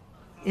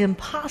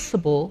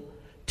 Impossible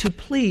to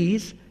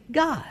please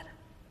God.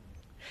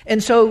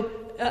 And so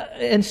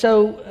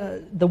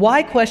the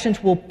why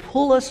questions will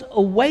pull us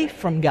away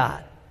from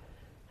God.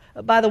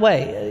 By the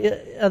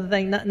way, other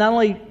thing, not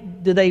only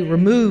do they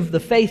remove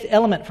the faith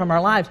element from our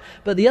lives,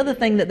 but the other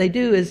thing that they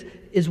do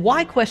is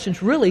why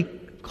questions really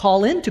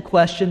call into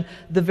question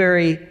the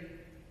very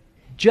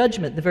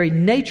judgment, the very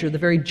nature, the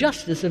very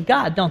justice of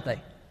God, don't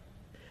they?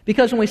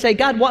 Because when we say,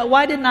 God,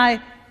 why didn't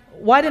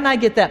I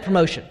get that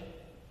promotion?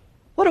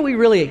 What are we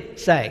really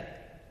saying?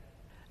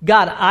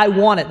 God, I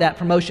wanted that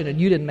promotion and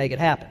you didn't make it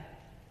happen.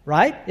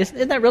 Right?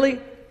 Isn't that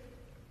really?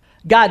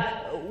 God,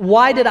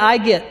 why did I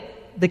get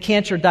the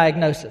cancer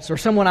diagnosis? Or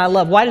someone I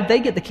love, why did they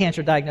get the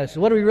cancer diagnosis?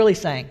 What are we really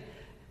saying?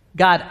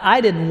 God,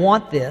 I didn't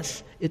want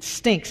this. It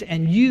stinks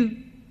and you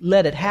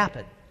let it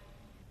happen.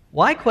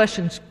 Why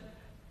questions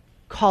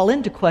call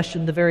into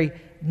question the very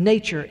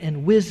nature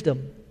and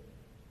wisdom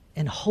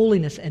and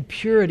holiness and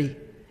purity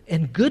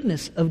and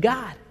goodness of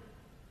God.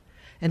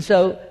 And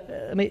so,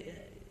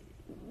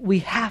 we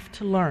have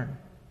to learn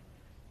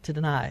to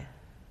deny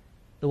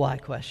the why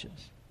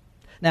questions.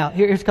 Now,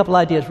 here's a couple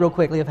ideas real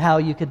quickly of how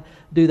you could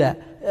do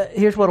that.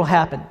 Here's what will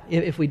happen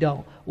if we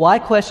don't. Why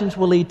questions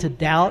will lead to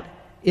doubt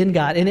in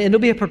God. And it'll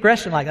be a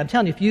progression like that. I'm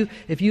telling you,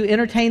 if you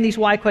entertain these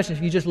why questions,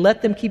 if you just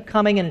let them keep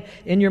coming and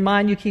in your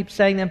mind you keep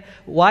saying them,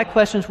 why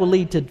questions will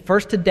lead to,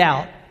 first to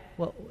doubt.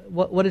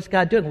 What is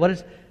God doing?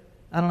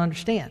 I don't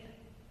understand.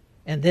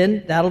 And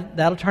then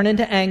that'll turn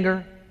into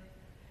anger,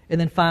 and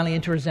then finally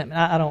into resentment.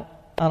 I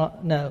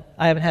don't know.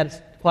 I haven't had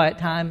a quiet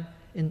time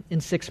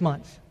in 6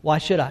 months. Why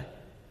should I?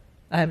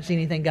 I haven't seen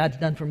anything God's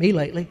done for me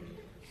lately.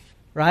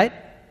 Right?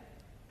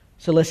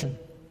 So listen,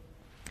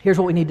 here's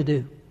what we need to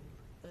do.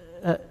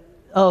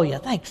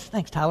 Thanks,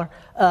 Tyler.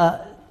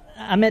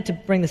 I meant to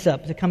bring this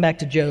up, to come back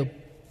to Job.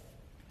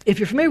 If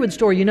you're familiar with the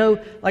story, you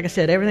know, like I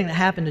said, everything that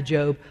happened to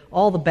Job,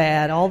 all the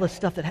bad, all the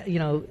stuff that,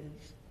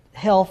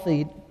 health,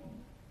 he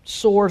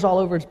sores all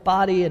over his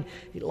body, and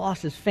he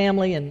lost his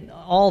family, and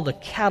all the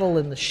cattle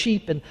and the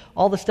sheep, and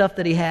all the stuff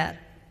that he had.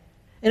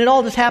 And it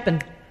all just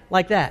happened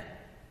like that.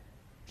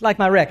 It's like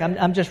my wreck.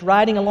 I'm just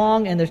riding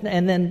along, and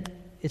then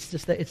it's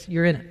just that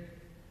you're in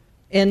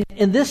it.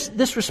 And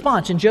this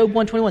response in Job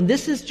 121,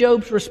 this is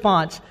Job's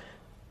response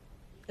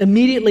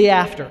immediately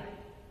after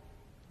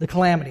the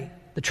calamity,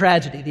 the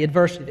tragedy, the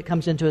adversity that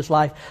comes into his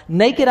life.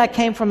 Naked I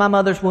came from my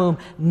mother's womb.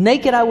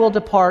 Naked I will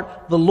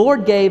depart. The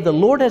Lord gave. The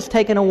Lord has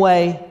taken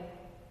away.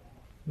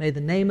 May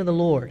the name of the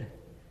Lord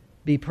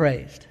be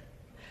praised.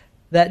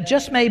 That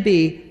just may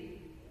be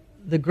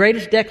the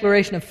greatest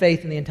declaration of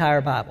faith in the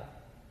entire Bible.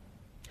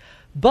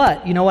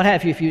 But you know what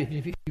happened?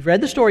 If you've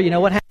read the story, you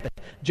know what happened.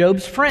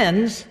 Job's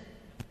friends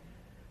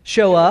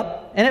show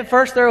up, and at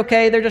first they're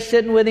okay. They're just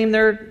sitting with him.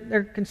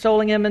 They're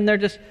consoling him, and they're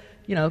just,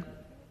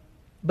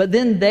 But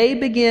then they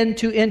begin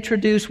to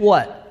introduce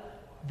what?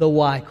 The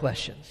why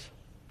questions.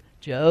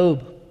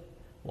 Job,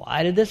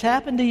 why did this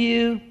happen to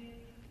you?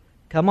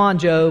 Come on,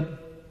 Job.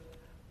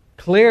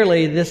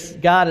 Clearly, this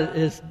God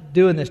is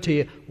doing this to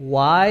you.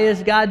 Why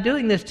is God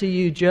doing this to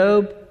you,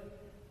 Job?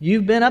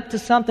 You've been up to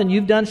something.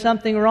 You've done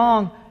something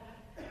wrong.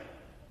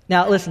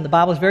 Now, listen, the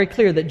Bible is very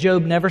clear that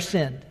Job never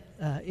sinned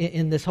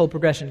in this whole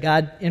progression.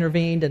 God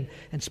intervened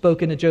and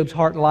spoke into Job's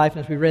heart and life.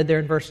 And as we read there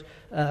in verse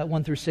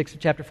 1 through 6 of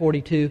chapter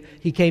 42,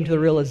 he came to the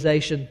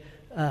realization,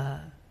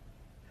 to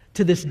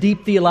this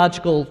deep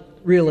theological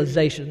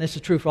realization. This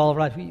is true for all of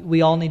our life.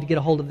 We all need to get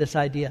a hold of this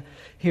idea.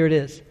 Here it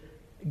is.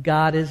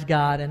 God is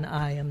God and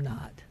I am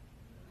not.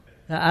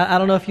 I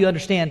don't know if you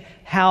understand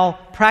how,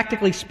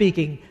 practically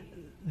speaking,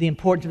 the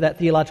importance of that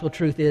theological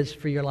truth is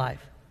for your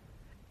life.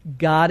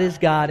 God is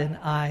God and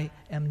I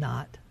am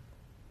not.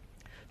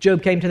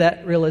 Job came to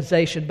that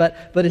realization, but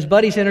his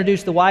buddies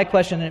introduced the why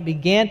question, and it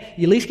began,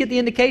 you at least get the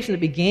indication,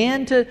 it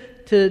began to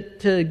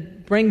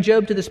bring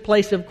Job to this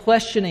place of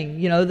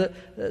questioning,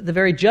 the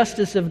very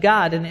justice of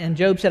God. And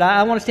Job said,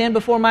 I want to stand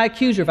before my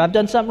accuser. If I've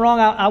done something wrong,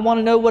 I want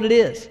to know what it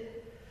is.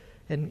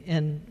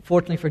 And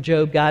fortunately for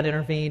Job, God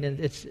intervened, and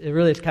it's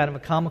kind of a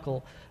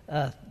comical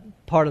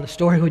part of the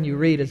story when you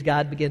read as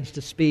God begins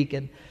to speak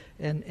and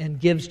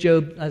gives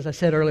Job, as I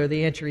said earlier,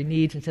 the answer he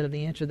needs instead of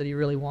the answer that he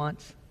really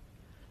wants.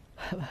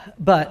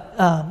 But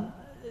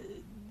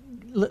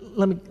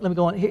let me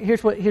go on.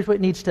 Here's what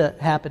needs to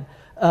happen.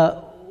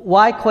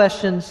 Why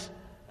questions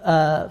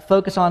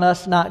focus on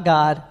us, not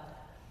God.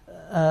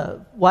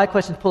 Why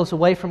questions pull us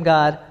away from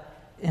God.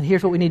 And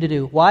here's what we need to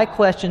do. Why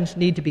questions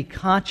need to be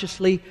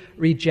consciously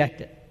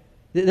rejected.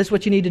 This is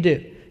what you need to do.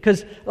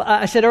 Because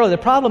I said earlier,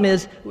 the problem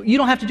is you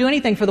don't have to do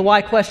anything for the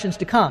why questions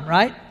to come,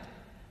 right?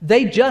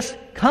 They just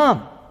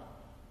come.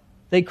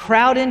 They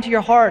crowd into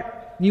your heart.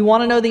 You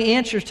want to know the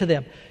answers to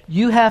them.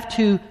 You have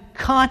to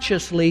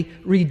consciously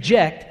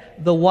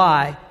reject the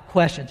why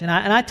questions. And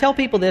I tell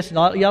people this, and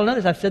y'all know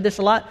this, I've said this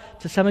a lot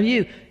to some of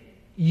you.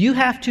 You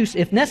have to,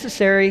 if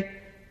necessary,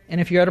 and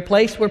if you're at a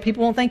place where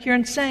people won't think you're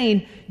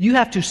insane, you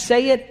have to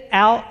say it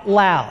out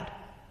loud.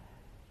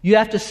 You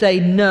have to say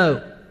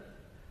no.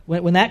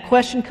 When that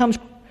question comes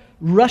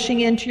rushing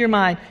into your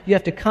mind, you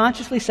have to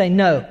consciously say,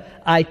 no,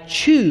 I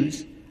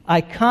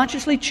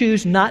consciously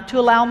choose not to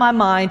allow my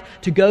mind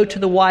to go to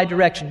the why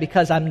direction,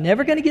 because I'm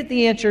never going to get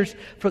the answers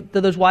to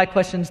those why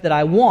questions that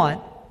I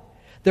want.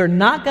 They're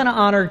not going to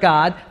honor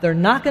God. They're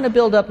not going to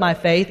build up my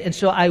faith, and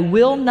so I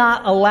will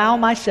not allow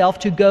myself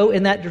to go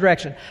in that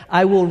direction.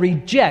 I will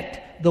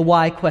reject the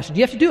why questions.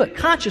 You have to do it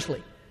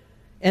consciously.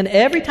 And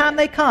every time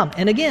they come,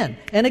 and again,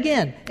 and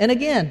again, and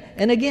again,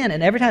 and again,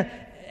 and every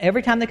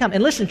time they come.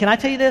 And listen, can I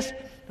tell you this?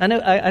 I know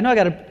I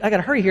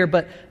gotta hurry here,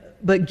 but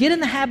get in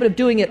the habit of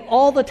doing it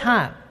all the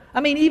time. I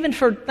mean, even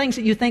for things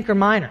that you think are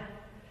minor.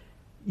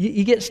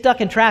 You get stuck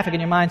in traffic and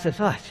your mind says,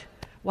 oh,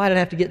 why did I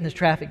have to get in this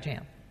traffic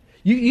jam?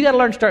 You got to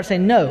learn to start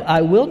saying, no,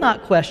 I will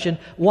not question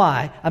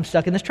why I'm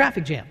stuck in this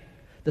traffic jam.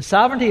 The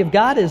sovereignty of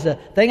God is a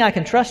thing I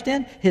can trust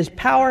in. His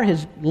power,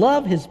 His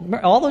love,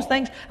 all those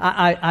things,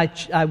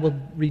 I will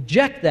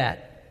reject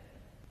that.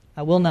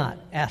 I will not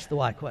ask the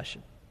why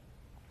question.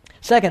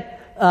 Second,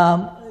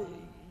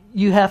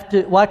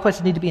 why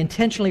questions need to be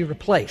intentionally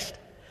replaced.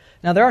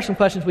 Now, there are some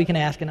questions we can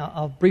ask, and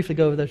I'll briefly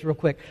go over those real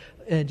quick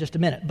in just a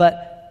minute.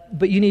 But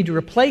you need to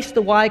replace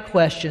the why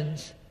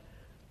questions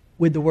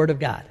with the Word of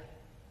God.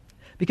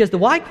 Because the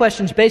why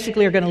questions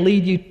basically are going to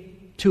lead you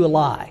to a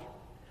lie.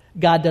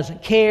 God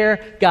doesn't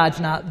care. God's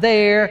not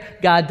there.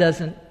 God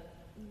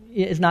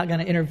is not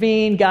going to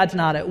intervene. God's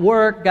not at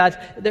work.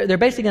 They're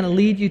basically going to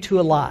lead you to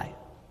a lie.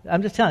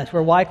 I'm just telling you, it's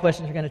where why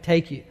questions are going to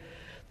take you.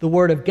 The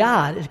Word of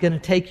God is going to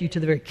take you to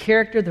the very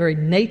character, the very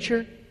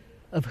nature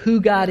of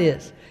who God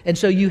is. And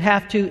so you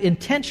have to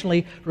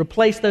intentionally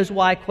replace those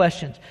why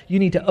questions. You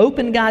need to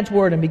open God's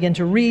Word and begin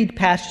to read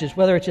passages,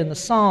 whether it's in the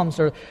Psalms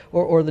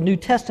or the New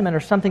Testament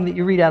or something that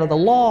you read out of the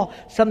law,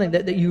 something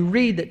that you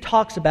read that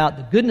talks about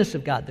the goodness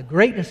of God, the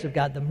greatness of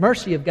God, the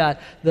mercy of God,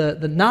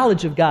 the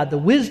knowledge of God, the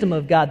wisdom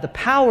of God, the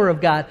power of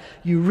God.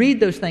 You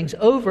read those things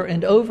over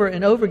and over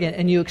and over again,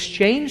 and you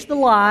exchange the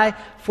lie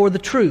for the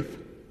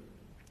truth,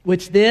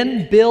 which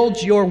then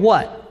builds your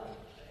what?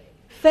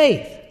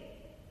 Faith.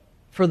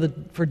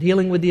 For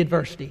dealing with the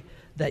adversity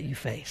that you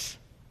face.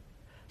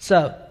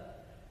 So,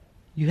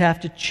 you have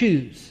to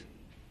choose.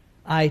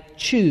 I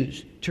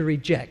choose to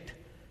reject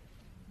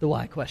the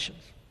why questions.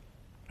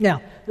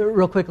 Now,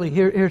 real quickly,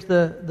 here's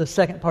the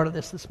second part of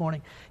this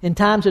morning. In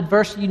times of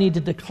adversity, you need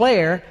to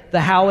declare the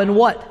how and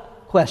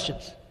what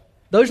questions.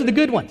 Those are the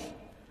good ones.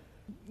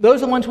 Those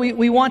are the ones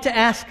we want to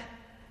ask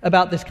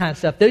about this kind of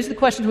stuff. Those are the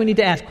questions we need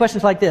to ask.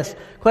 Questions like this.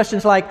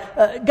 Questions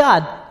like,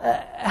 God,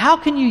 how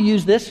can you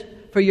use this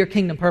for your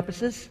kingdom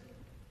purposes?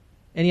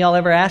 Any y'all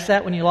ever asked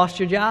that when you lost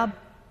your job?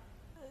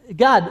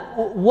 God,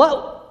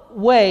 what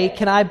way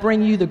can I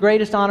bring you the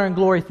greatest honor and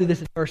glory through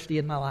this adversity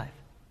in my life?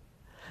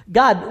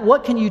 God,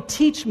 what can you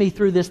teach me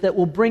through this that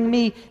will bring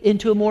me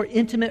into a more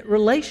intimate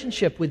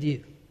relationship with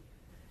you?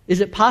 Is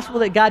it possible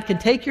that God can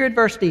take your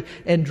adversity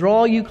and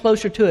draw you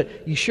closer to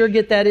it? You sure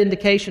get that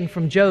indication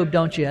from Job,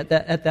 don't you, at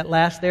that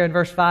last there in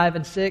verse 5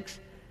 and 6?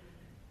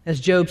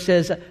 As Job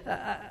says,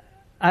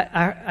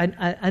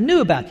 I knew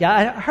about you.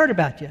 I heard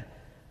about you.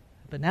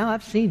 But now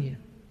I've seen you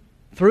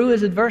through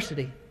his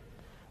adversity.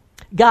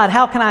 God,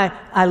 how can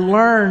I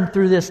learn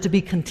through this to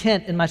be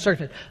content in my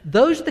circumstances?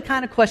 Those are the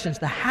kind of questions,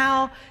 the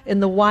how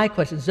and the why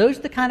questions. Those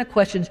are the kind of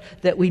questions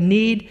that we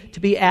need to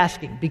be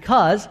asking.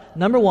 Because,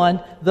 number one,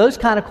 those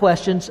kind of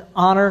questions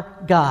honor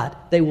God.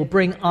 They will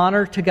bring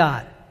honor to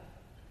God.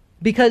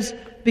 Because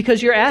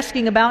you're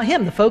asking about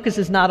Him. The focus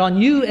is not on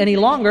you any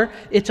longer.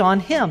 It's on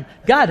Him.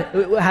 God,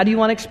 how do you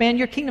want to expand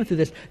your kingdom through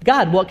this?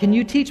 God, what can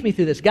you teach me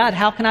through this? God,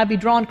 how can I be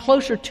drawn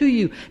closer to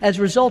you as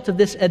a result of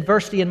this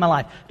adversity in my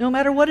life? No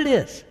matter what it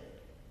is.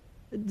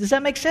 Does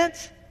that make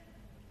sense?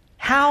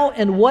 How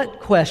and what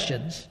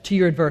questions to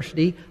your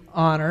adversity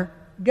honor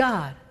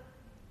God?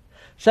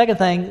 Second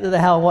thing that the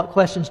how and what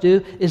questions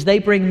do is they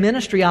bring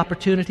ministry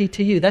opportunity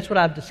to you. That's what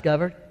I've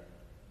discovered.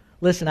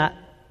 Listen,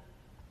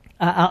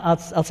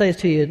 I'll say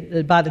this to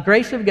you. By the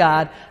grace of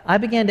God, I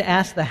began to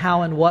ask the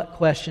how and what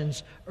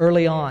questions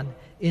early on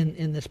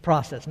in this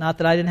process. Not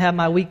that I didn't have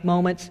my weak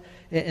moments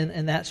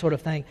and that sort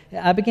of thing.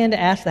 I began to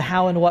ask the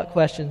how and what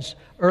questions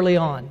early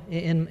on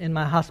in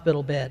my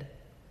hospital bed.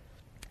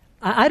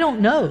 I don't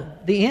know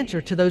the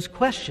answer to those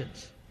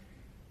questions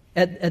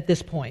at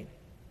this point.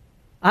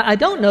 I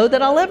don't know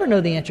that I'll ever know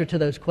the answer to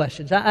those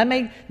questions. I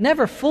may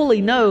never fully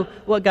know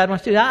what God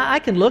wants to do. I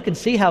can look and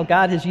see how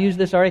God has used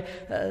this already.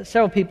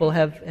 Several people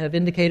have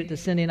indicated to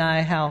Cindy and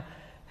I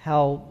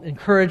how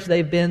encouraged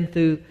they've been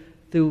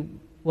through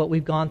what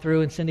we've gone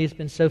through, and Cindy has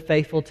been so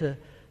faithful to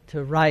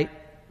write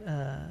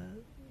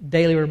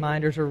daily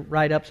reminders or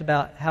write-ups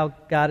about how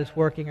God is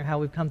working or how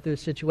we've come through a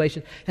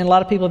situation. And a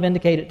lot of people have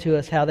indicated to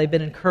us how they've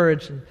been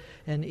encouraged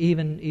and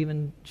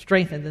even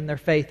strengthened in their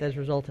faith as a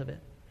result of it.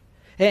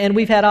 And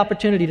we've had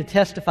opportunity to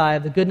testify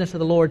of the goodness of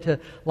the Lord to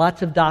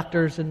lots of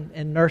doctors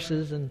and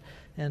nurses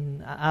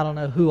and I don't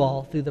know who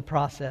all through the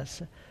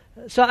process.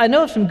 So I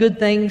know of some good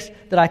things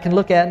that I can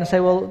look at and say,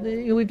 well,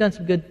 we've done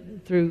some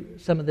good through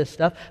some of this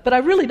stuff. But I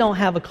really don't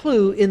have a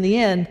clue in the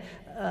end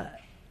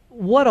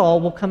what all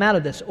will come out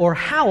of this or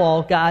how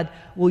all God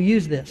will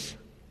use this.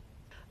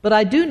 But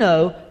I do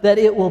know that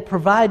it will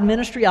provide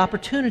ministry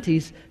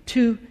opportunities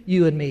to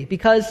you and me.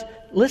 Because,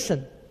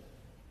 listen,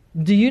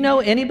 do you know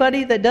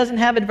anybody that doesn't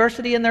have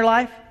adversity in their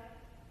life?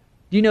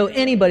 Do you know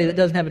anybody that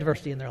doesn't have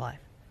adversity in their life?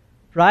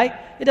 Right?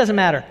 It doesn't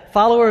matter.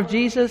 Follower of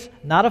Jesus,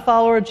 not a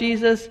follower of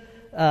Jesus,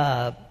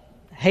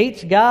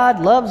 hates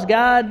God, loves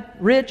God,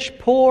 rich,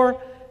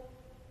 poor,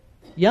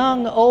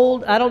 young,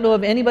 old. I don't know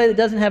of anybody that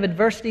doesn't have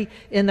adversity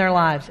in their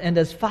lives. And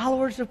as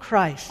followers of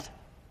Christ,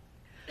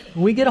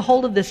 when we get a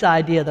hold of this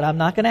idea that I'm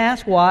not going to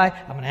ask why,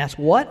 I'm going to ask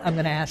what, I'm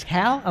going to ask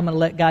how, I'm going to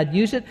let God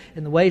use it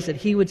in the ways that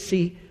He would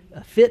see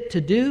fit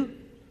to do,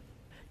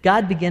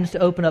 God begins to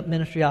open up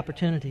ministry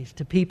opportunities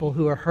to people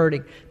who are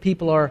hurting,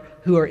 people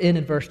who are in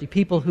adversity,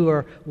 people who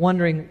are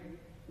wondering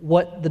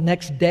what the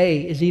next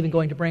day is even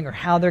going to bring or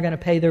how they're going to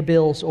pay their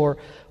bills or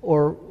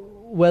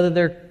whether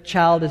their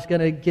child is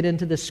going to get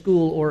into this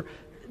school or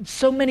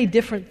so many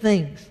different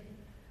things.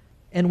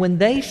 And when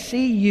they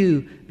see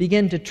you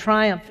begin to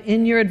triumph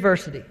in your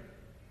adversity,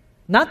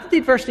 not that the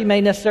adversity may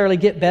necessarily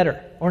get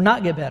better or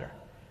not get better,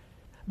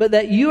 but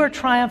that you are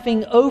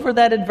triumphing over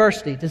that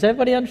adversity. Does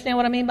everybody understand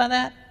what I mean by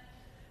that?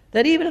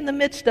 That even in the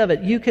midst of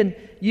it, you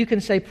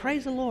can say,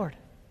 praise the Lord.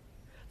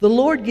 The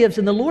Lord gives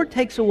and the Lord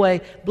takes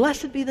away.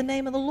 Blessed be the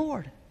name of the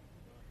Lord.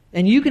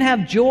 And you can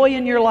have joy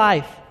in your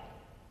life.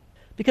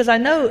 Because I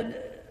know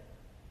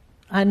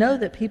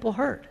that people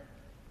hurt.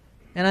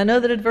 And I know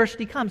that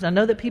adversity comes. I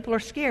know that people are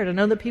scared. I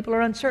know that people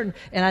are uncertain.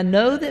 And I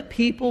know that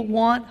people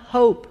want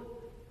hope.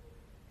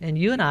 And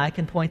you and I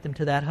can point them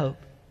to that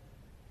hope.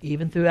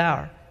 Even through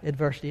our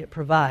adversity, it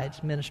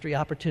provides ministry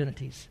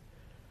opportunities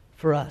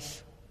for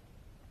us.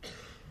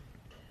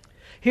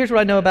 Here's what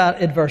I know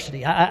about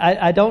adversity.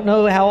 I don't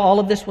know how all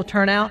of this will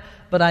turn out,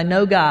 but I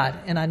know God,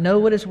 and I know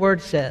what His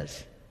Word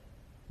says.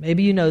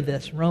 Maybe you know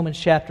this, Romans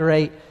chapter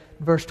 8,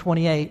 verse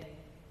 28.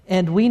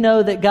 And we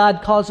know that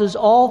God causes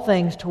all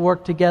things to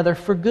work together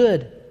for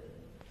good,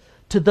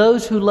 to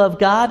those who love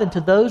God and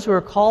to those who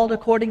are called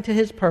according to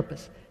His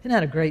purpose. Isn't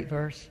that a great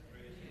verse?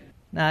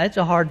 Now, it's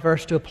a hard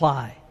verse to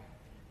apply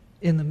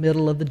in the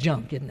middle of the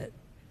junk, isn't it?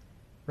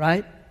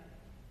 Right?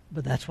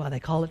 But that's why they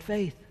call it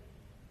faith.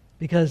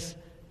 Because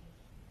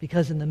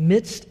in the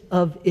midst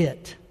of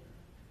it,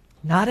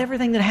 not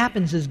everything that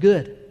happens is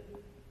good.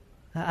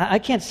 I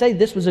can't say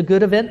this was a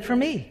good event for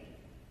me,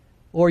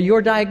 or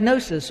your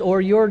diagnosis,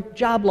 or your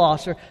job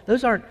loss, or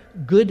those aren't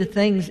good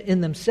things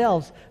in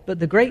themselves. But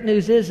the great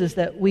news is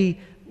that we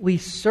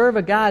serve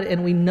a God,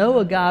 and we know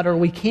a God, or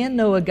we can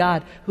know a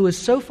God who is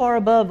so far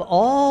above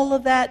all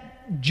of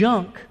that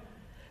junk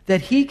that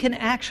He can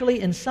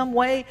actually, in some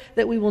way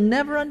that we will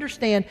never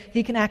understand,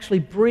 He can actually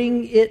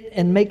bring it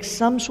and make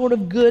some sort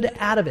of good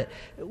out of it.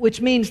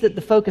 Which means that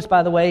the focus,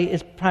 by the way,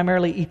 is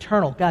primarily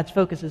eternal. God's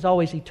focus is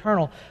always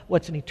eternal.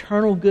 What's an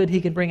eternal good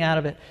He can bring out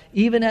of it,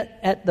 even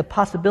at the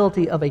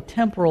possibility of a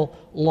temporal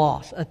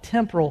loss, a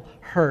temporal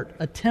hurt,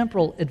 a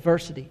temporal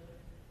adversity.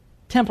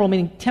 Temporal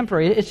meaning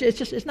temporary.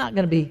 It's not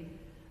going to be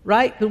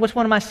right. But what's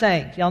one of my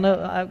sayings? Y'all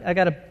know I'm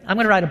going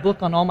to write a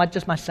book on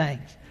just my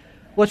sayings.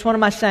 What's one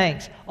of my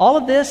sayings?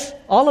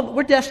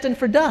 We're destined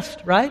for dust,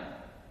 right?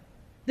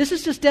 This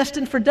is just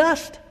destined for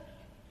dust.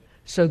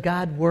 So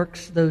God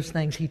works those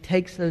things. He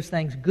takes those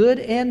things, good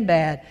and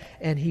bad,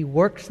 and He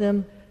works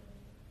them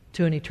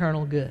to an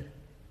eternal good.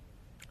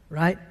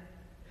 Right?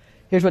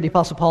 Here's what the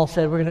Apostle Paul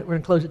said. We're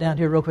going to close it down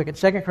here real quick. In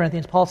 2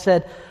 Corinthians, Paul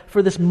said,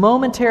 "For this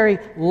momentary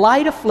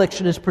light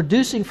affliction is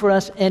producing for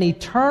us an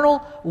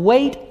eternal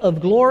weight of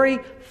glory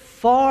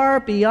far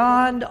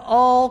beyond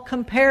all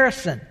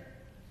comparison."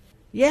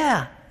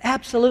 Yeah,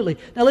 absolutely.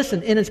 Now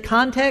listen, in its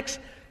context,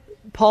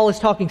 Paul is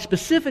talking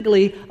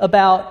specifically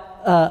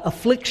about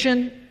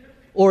affliction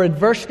or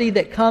adversity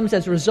that comes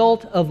as a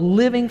result of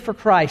living for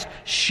Christ,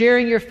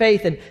 sharing your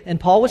faith. And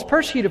Paul was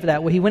persecuted for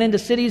that. He went into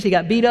cities, he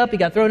got beat up, he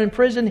got thrown in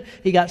prison,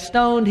 he got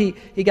stoned,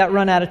 he got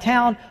run out of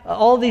town,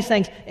 all of these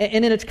things.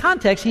 And in its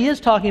context, he is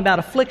talking about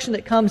affliction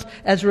that comes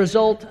as a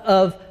result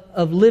of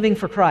living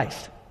for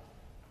Christ.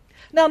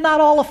 Now,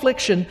 not all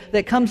affliction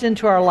that comes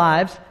into our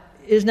lives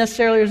is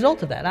necessarily a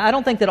result of that. I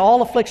don't think that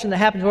all affliction that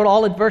happens in the world,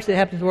 all adversity that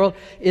happens in the world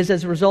is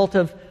as a result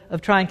of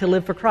trying to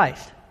live for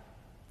Christ.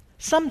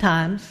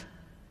 Sometimes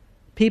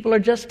people are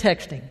just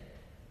texting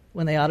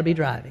when they ought to be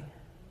driving.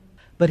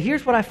 But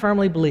here's what I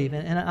firmly believe,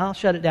 and I'll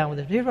shut it down with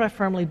this. Here's what I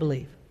firmly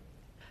believe.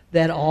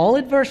 That all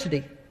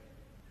adversity,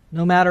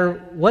 no matter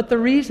what the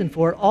reason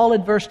for it, all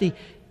adversity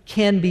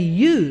can be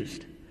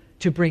used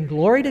to bring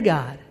glory to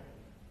God,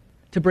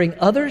 to bring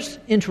others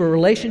into a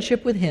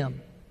relationship with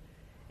Him,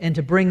 and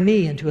to bring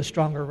me into a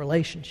stronger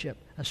relationship,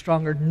 a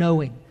stronger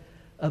knowing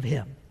of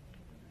Him.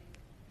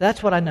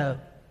 That's what I know.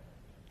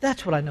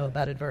 That's what I know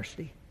about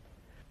adversity.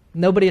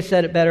 Nobody has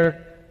said it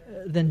better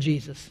than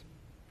Jesus.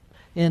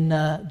 In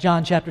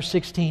John chapter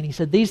 16, He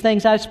said, "These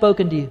things I've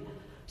spoken to you,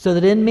 so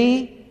that in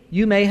me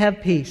you may have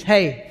peace."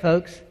 Hey,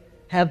 folks,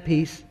 have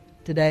peace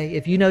today.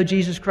 If you know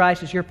Jesus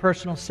Christ as your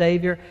personal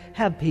Savior,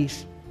 have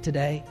peace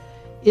today.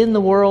 In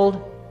the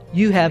world,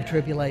 you have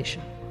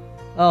tribulation.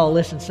 Oh,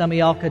 listen, some of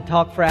y'all could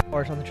talk for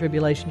hours on the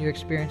tribulation you're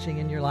experiencing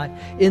in your life.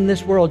 In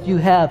this world, you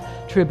have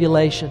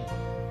tribulation.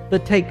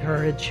 But take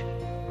courage.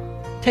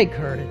 Take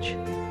courage.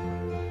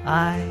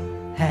 I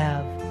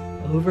have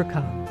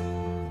overcome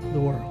the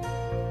world.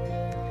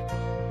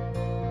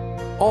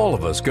 All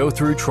of us go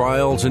through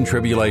trials and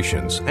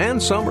tribulations,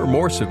 and some are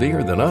more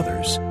severe than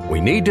others.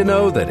 We need to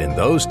know that in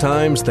those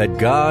times that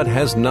God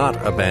has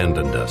not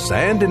abandoned us,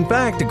 and in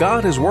fact,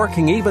 God is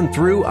working even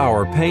through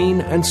our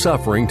pain and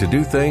suffering to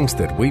do things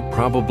that we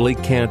probably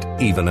can't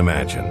even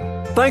imagine.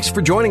 Thanks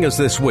for joining us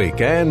this week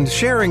and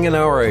sharing in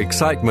our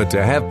excitement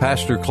to have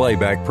Pastor Clay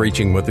back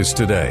preaching with us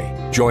today.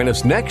 Join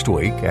us next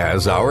week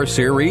as our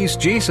series,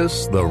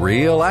 Jesus, the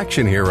Real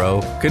Action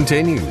Hero,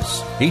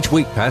 continues. Each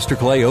week, Pastor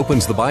Clay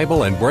opens the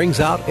Bible and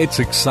brings out its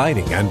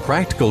exciting and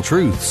practical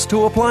truths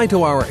to apply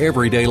to our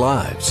everyday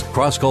lives.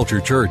 Cross Culture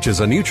Church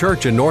is a new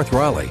church in North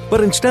Raleigh, but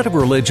instead of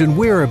religion,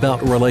 we're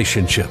about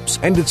relationships.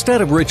 And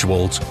instead of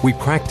rituals, we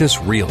practice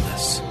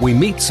realness. We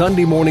meet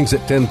Sunday mornings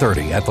at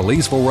 10:30 at the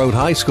Leesville Road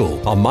High School,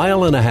 a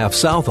mile and a half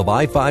south of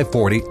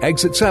I-540,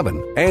 exit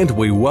 7. And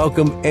we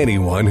welcome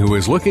anyone who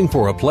is looking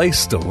for a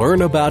place to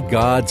learn about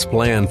God's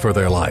plan for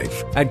their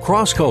life. At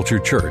Cross Culture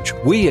Church,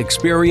 we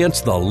experience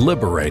the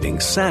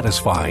liberating,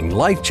 satisfying,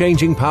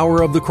 life-changing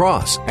power of the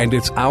cross, and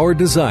it's our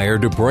desire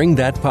to bring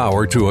that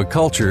power to a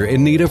culture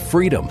in need of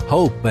freedom,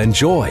 hope, and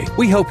joy.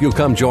 We hope you'll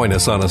come join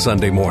us on a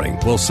Sunday morning.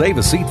 We'll save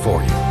a seat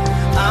for you.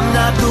 I'm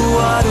not the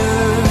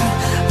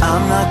water,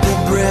 I'm not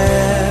the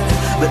bread,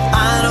 but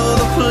I know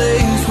the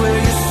place where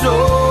your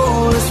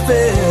soul is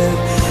fed.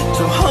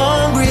 So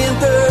hungry and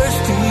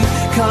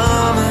thirsty,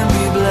 come and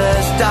be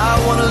blessed.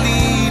 I want to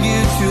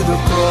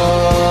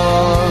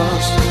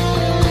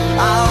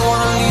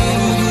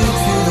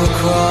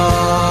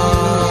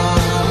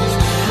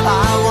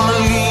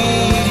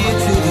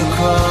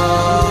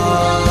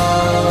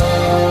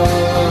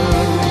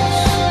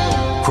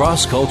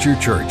Cross Culture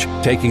Church,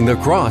 taking the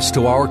cross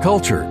to our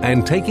culture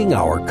and taking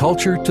our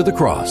culture to the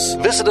cross.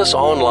 Visit us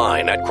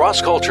online at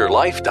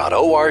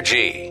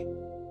crossculturelife.org.